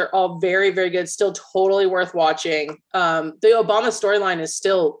storylines are all very, very good. Still totally worth watching. The Obama storyline is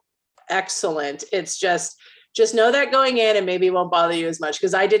still excellent. It's just know that going in, and maybe it won't bother you as much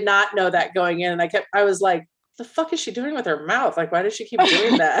because I did not know that going in, and I was like, the fuck is she doing with her mouth? Like, why does she keep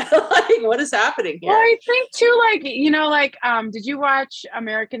doing that? Like, what is happening here? Well, I think too, like, you know, like, did you watch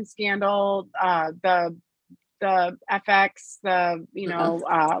American Scandal, the FX,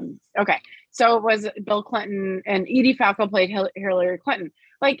 okay. So it was Bill Clinton and Edie Falco played Hillary Clinton.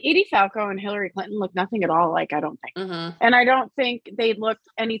 Like Edie Falco and Hillary Clinton look nothing at all like, I don't think. And I don't think they looked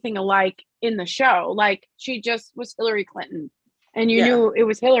anything alike in the show. Like she just was Hillary Clinton and you knew it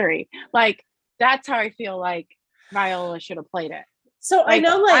was Hillary. Like, that's how I feel like Viola should have played it. So like, I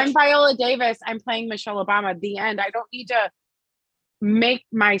know, like, I'm Viola Davis. I'm playing Michelle Obama. At the end, I don't need to make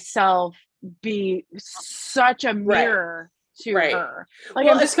myself be such a mirror to her. Like,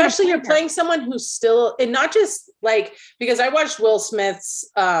 well, especially you're playing someone who's still, and not just like, because I watched Will Smith's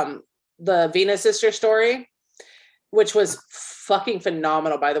the Venus Sister story, which was fucking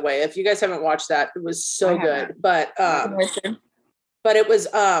phenomenal, by the way. If you guys haven't watched that, it was so good. But it was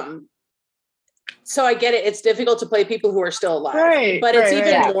so I get it. It's difficult to play people who are still alive, but it's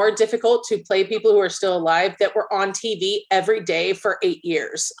even more difficult to play people who are still alive that were on TV every day for 8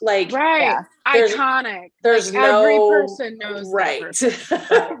 years. Like, iconic. There's like, no every person knows that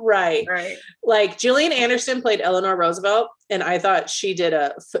person. right. Like Gillian Anderson played Eleanor Roosevelt, and I thought she did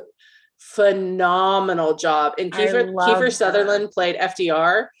a phenomenal job. And Kiefer Sutherland played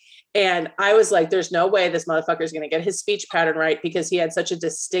FDR. And I was like, there's no way this motherfucker is going to get his speech pattern right because he had such a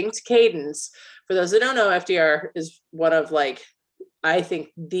distinct cadence. For those that don't know, FDR is one of, like, I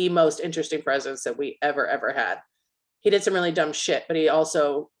think the most interesting presidents that we ever had. He did some really dumb shit, but he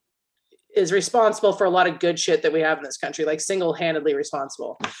also is responsible for a lot of good shit that we have in this country, like single-handedly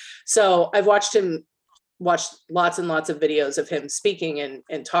responsible. So I've watched lots and lots of videos of him speaking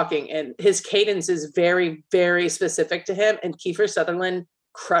and talking, and his cadence is very, very specific to him. And Kiefer Sutherland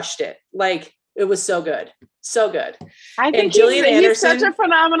crushed it. Like, it was so good. I think Gillian Anderson, he's such a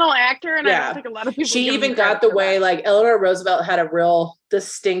phenomenal actor, and I don't think a lot of people. She even got the way, like, Eleanor Roosevelt had a real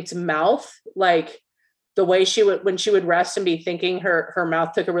distinct mouth, like the way she would, when she would rest and be thinking, her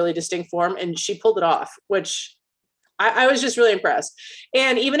mouth took a really distinct form, and she pulled it off, which I was just really impressed.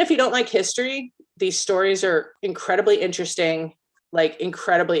 And even if you don't like history, these stories are incredibly interesting,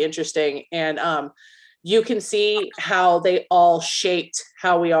 and you can see how they all shaped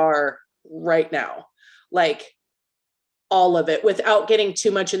how we are right now, like all of it, without getting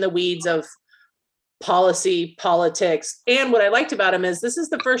too much in the weeds of politics. And what I liked about him is this is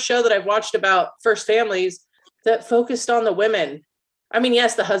the first show that I've watched about first families that focused on the women. I mean,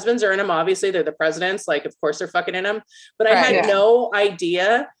 yes, the husbands are in them. Obviously, they're the presidents. Like, of course, they're fucking in them. But I had no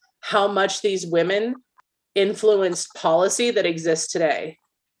idea how much these women influenced policy that exists today.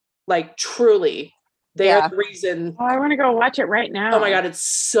 Like, truly. They are the reason. Oh, I want to go watch it right now. Oh my God, it's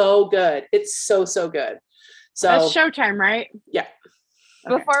so good. It's so good. So that's Showtime, right? Yeah.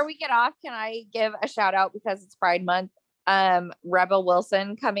 Okay. Before we get off, can I give a shout out because it's Pride Month? Rebel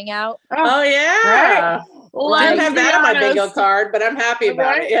Wilson coming out. Oh yeah. I didn't have that on my bingo card, but I'm happy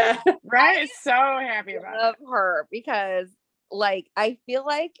about it. Yeah. Right. So happy about it. Love her because like, I feel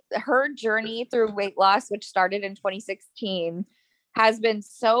like her journey through weight loss, which started in 2016, has been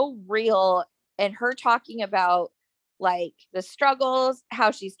so real. And her talking about like the struggles,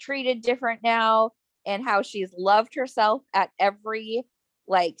 how she's treated different now, and how she's loved herself at every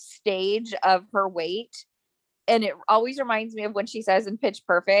like stage of her weight. And it always reminds me of when she says in Pitch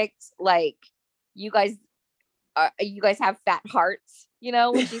Perfect, like, you guys have fat hearts, you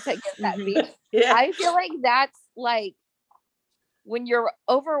know, when she said get that speech. Yeah. I feel like that's like when you're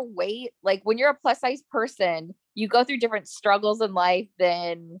overweight, like when you're a plus size person, you go through different struggles in life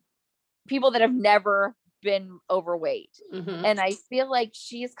than people that have never been overweight. Mhm. And I feel like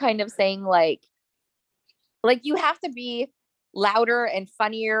she's kind of saying like you have to be louder and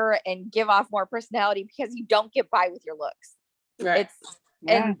funnier and give off more personality because you don't get by with your looks. Right.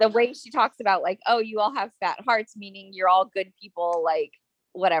 And the way she talks about like, oh, you all have fat hearts, meaning you're all good people, like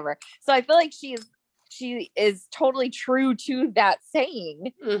whatever. So I feel like she is totally true to that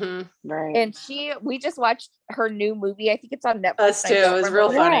saying. Mm-hmm. Right. And we just watched her new movie. I think it's on Netflix. Us too. It was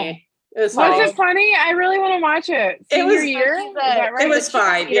real funny. It was funny. Was it funny? I really want to watch it. Senior year? Is that right? It was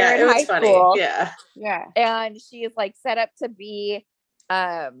fine. Yeah, it was funny. School. Yeah. Yeah. And she is like set up to be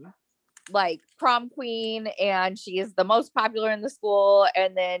like prom queen, and she is the most popular in the school,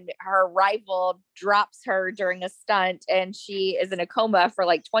 and then her rival drops her during a stunt, and she is in a coma for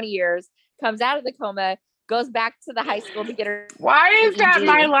like 20 years, comes out of the coma, goes back to the high school to get her. Why is that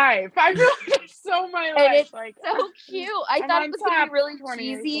my life? I feel like it's so my And life. it's like so cute. I thought it was gonna be really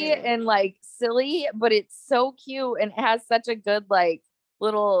cheesy and like silly, but it's so cute and it has such a good like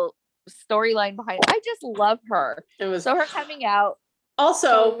little storyline behind it. I just love her. It was so her coming out.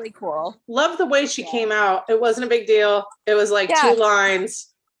 Also really cool. Love the way she came out. It wasn't a big deal. It was like 2 lines.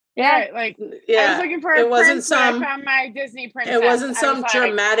 Yeah, like I was looking for a prince, but I found my Disney princess. It wasn't some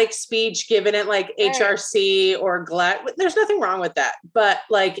dramatic speech given at like HRC or Glad. There's nothing wrong with that, but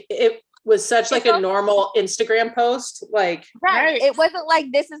like it was such like a normal Instagram post. Like it wasn't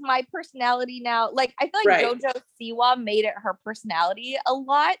like this is my personality now. Like I feel like JoJo Siwa made it her personality a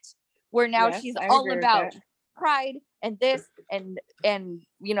lot, where now she's all about pride and this and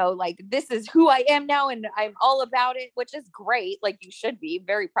you know, like this is who I am now and I'm all about it, which is great. Like you should be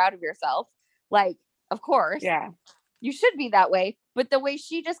very proud of yourself. Like, of course, you should be that way. But the way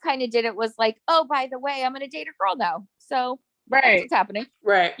she just kind of did it was like, oh, by the way, I'm gonna date a girl now. So that's what's happening.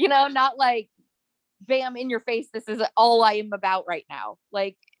 Right. You know, not like bam in your face. This is all I am about right now.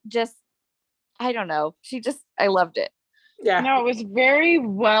 Like just, I don't know. I loved it. Yeah. No, it was very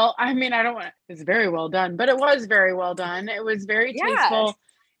well. I mean, it's very well done, but it was very well done. It was very tasteful.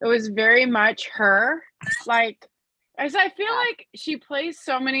 It was very much her. Like, as I feel like she plays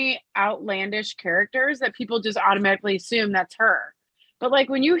so many outlandish characters that people just automatically assume that's her. But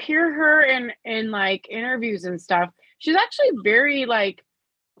like when you hear her in like interviews and stuff, she's actually very like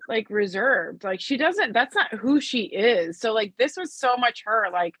reserved. Like that's not who she is. So like this was so much her.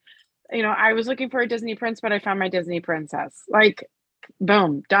 Like, you know, I was looking for a Disney prince, but I found my Disney princess. Like,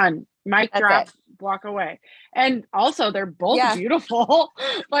 boom, done. Mic drop, walk away. And also, they're both beautiful.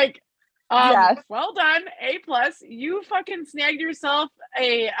 Like, well done, A+. You fucking snagged yourself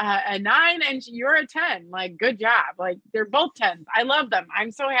a 9, and you're a 10. Like, good job. Like, they're both 10s. I love them.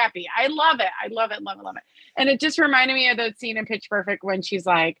 I'm so happy. I love it. I love it. Love it. Love it. And it just reminded me of the scene in Pitch Perfect when she's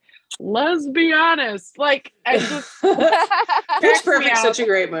like, let's be honest. Like, I just Pitch Perfect's such a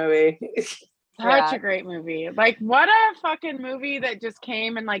great movie. Such a great movie. Like, what a fucking movie that just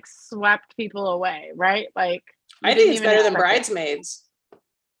came and like swept people away, right? Like, I think it's better than Bridesmaids.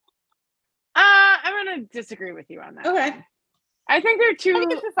 I'm gonna disagree with you on that. Okay. I think they're too.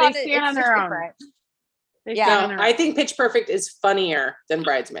 They stand on their own. I think Pitch Perfect is funnier than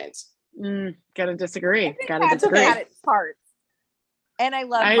Bridesmaids. Gotta disagree. At its parts. And I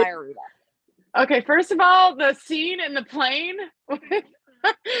love Maya Rita. Okay, first of all, the scene in the plane with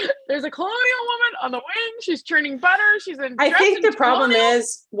there's a colonial woman on the wing. She's churning butter. She's in. I think the problem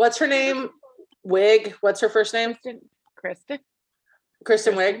is, what's her name? Wig. What's her first name?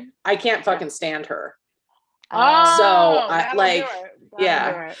 Kristen Wiig. I can't fucking stand her. So I like,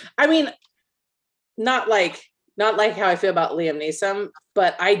 I mean, not like how I feel about Liam Neeson,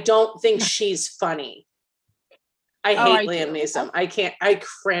 but I don't think she's funny. I hate Liam Neeson. I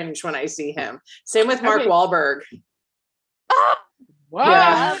cringe when I see him. Same with Mark Wahlberg. Wow.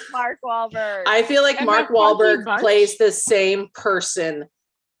 Yeah. Mark Wahlberg. I feel like Mark Wahlberg plays the same person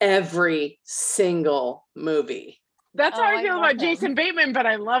every single movie. That's how I feel about Jason Bateman, but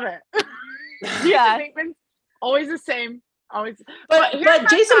I love it. Yeah. Jason Bateman, always the same. Always. But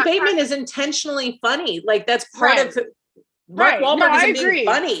Jason Bateman is intentionally funny. Like that's part of Mark Wahlberg isn't being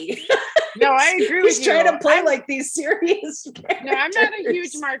funny. No, I agree with He's you. trying to play I'm- like these serious characters. No, I'm not a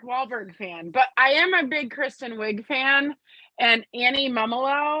huge Mark Wahlberg fan, but I am a big Kristen Wiig fan. And Annie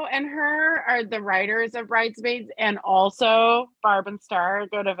Mumolo and her are the writers of Bridesmaids, and also Barb and Star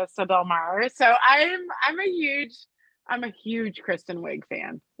go to Vista Del Mar. So I'm a huge Kristen Wiig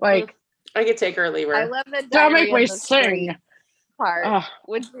fan. Like, I could take her or leave her. I love the don't make Diary me of the Street sing. part Ugh.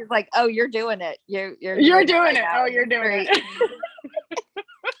 when she's like, "Oh, you're doing it. You're You're doing doing right it. now. Oh, you're doing it.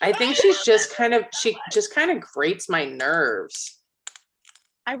 I think she just kind of grates my nerves.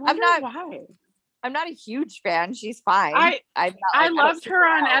 I wonder not- why. I'm not a huge fan. She's fine. I don't loved see her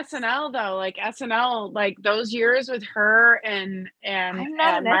on else. SNL though. Like SNL, like those years with her and I'm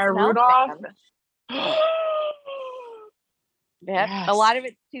not an Maya SNL Rudolph. fan. Yep. Yes. A lot of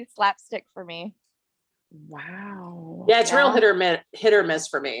it's too slapstick for me. Wow. Yeah, it's real Yeah. hit or miss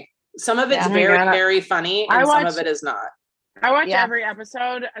for me. Some of it's Yeah. Oh my very, God. very funny, I and some watch- of it is not. I watch Yeah. every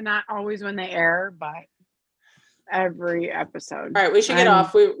episode, not always when they air, but every episode. All right, we should get I'm-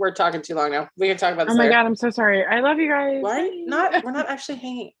 off. We're talking too long now. We can talk about this Oh my later. God, I'm so sorry. I love you guys. Why Bye. not? We're not actually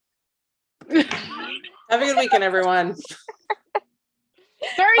hanging. Have a good weekend, everyone.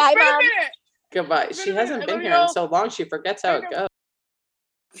 Sorry, Bye, it's been a Mom. minute. Goodbye. It's been She a minute. hasn't I been love here in y'all. so long. She forgets how I it know. goes.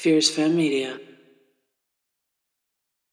 Fierce Femme Media.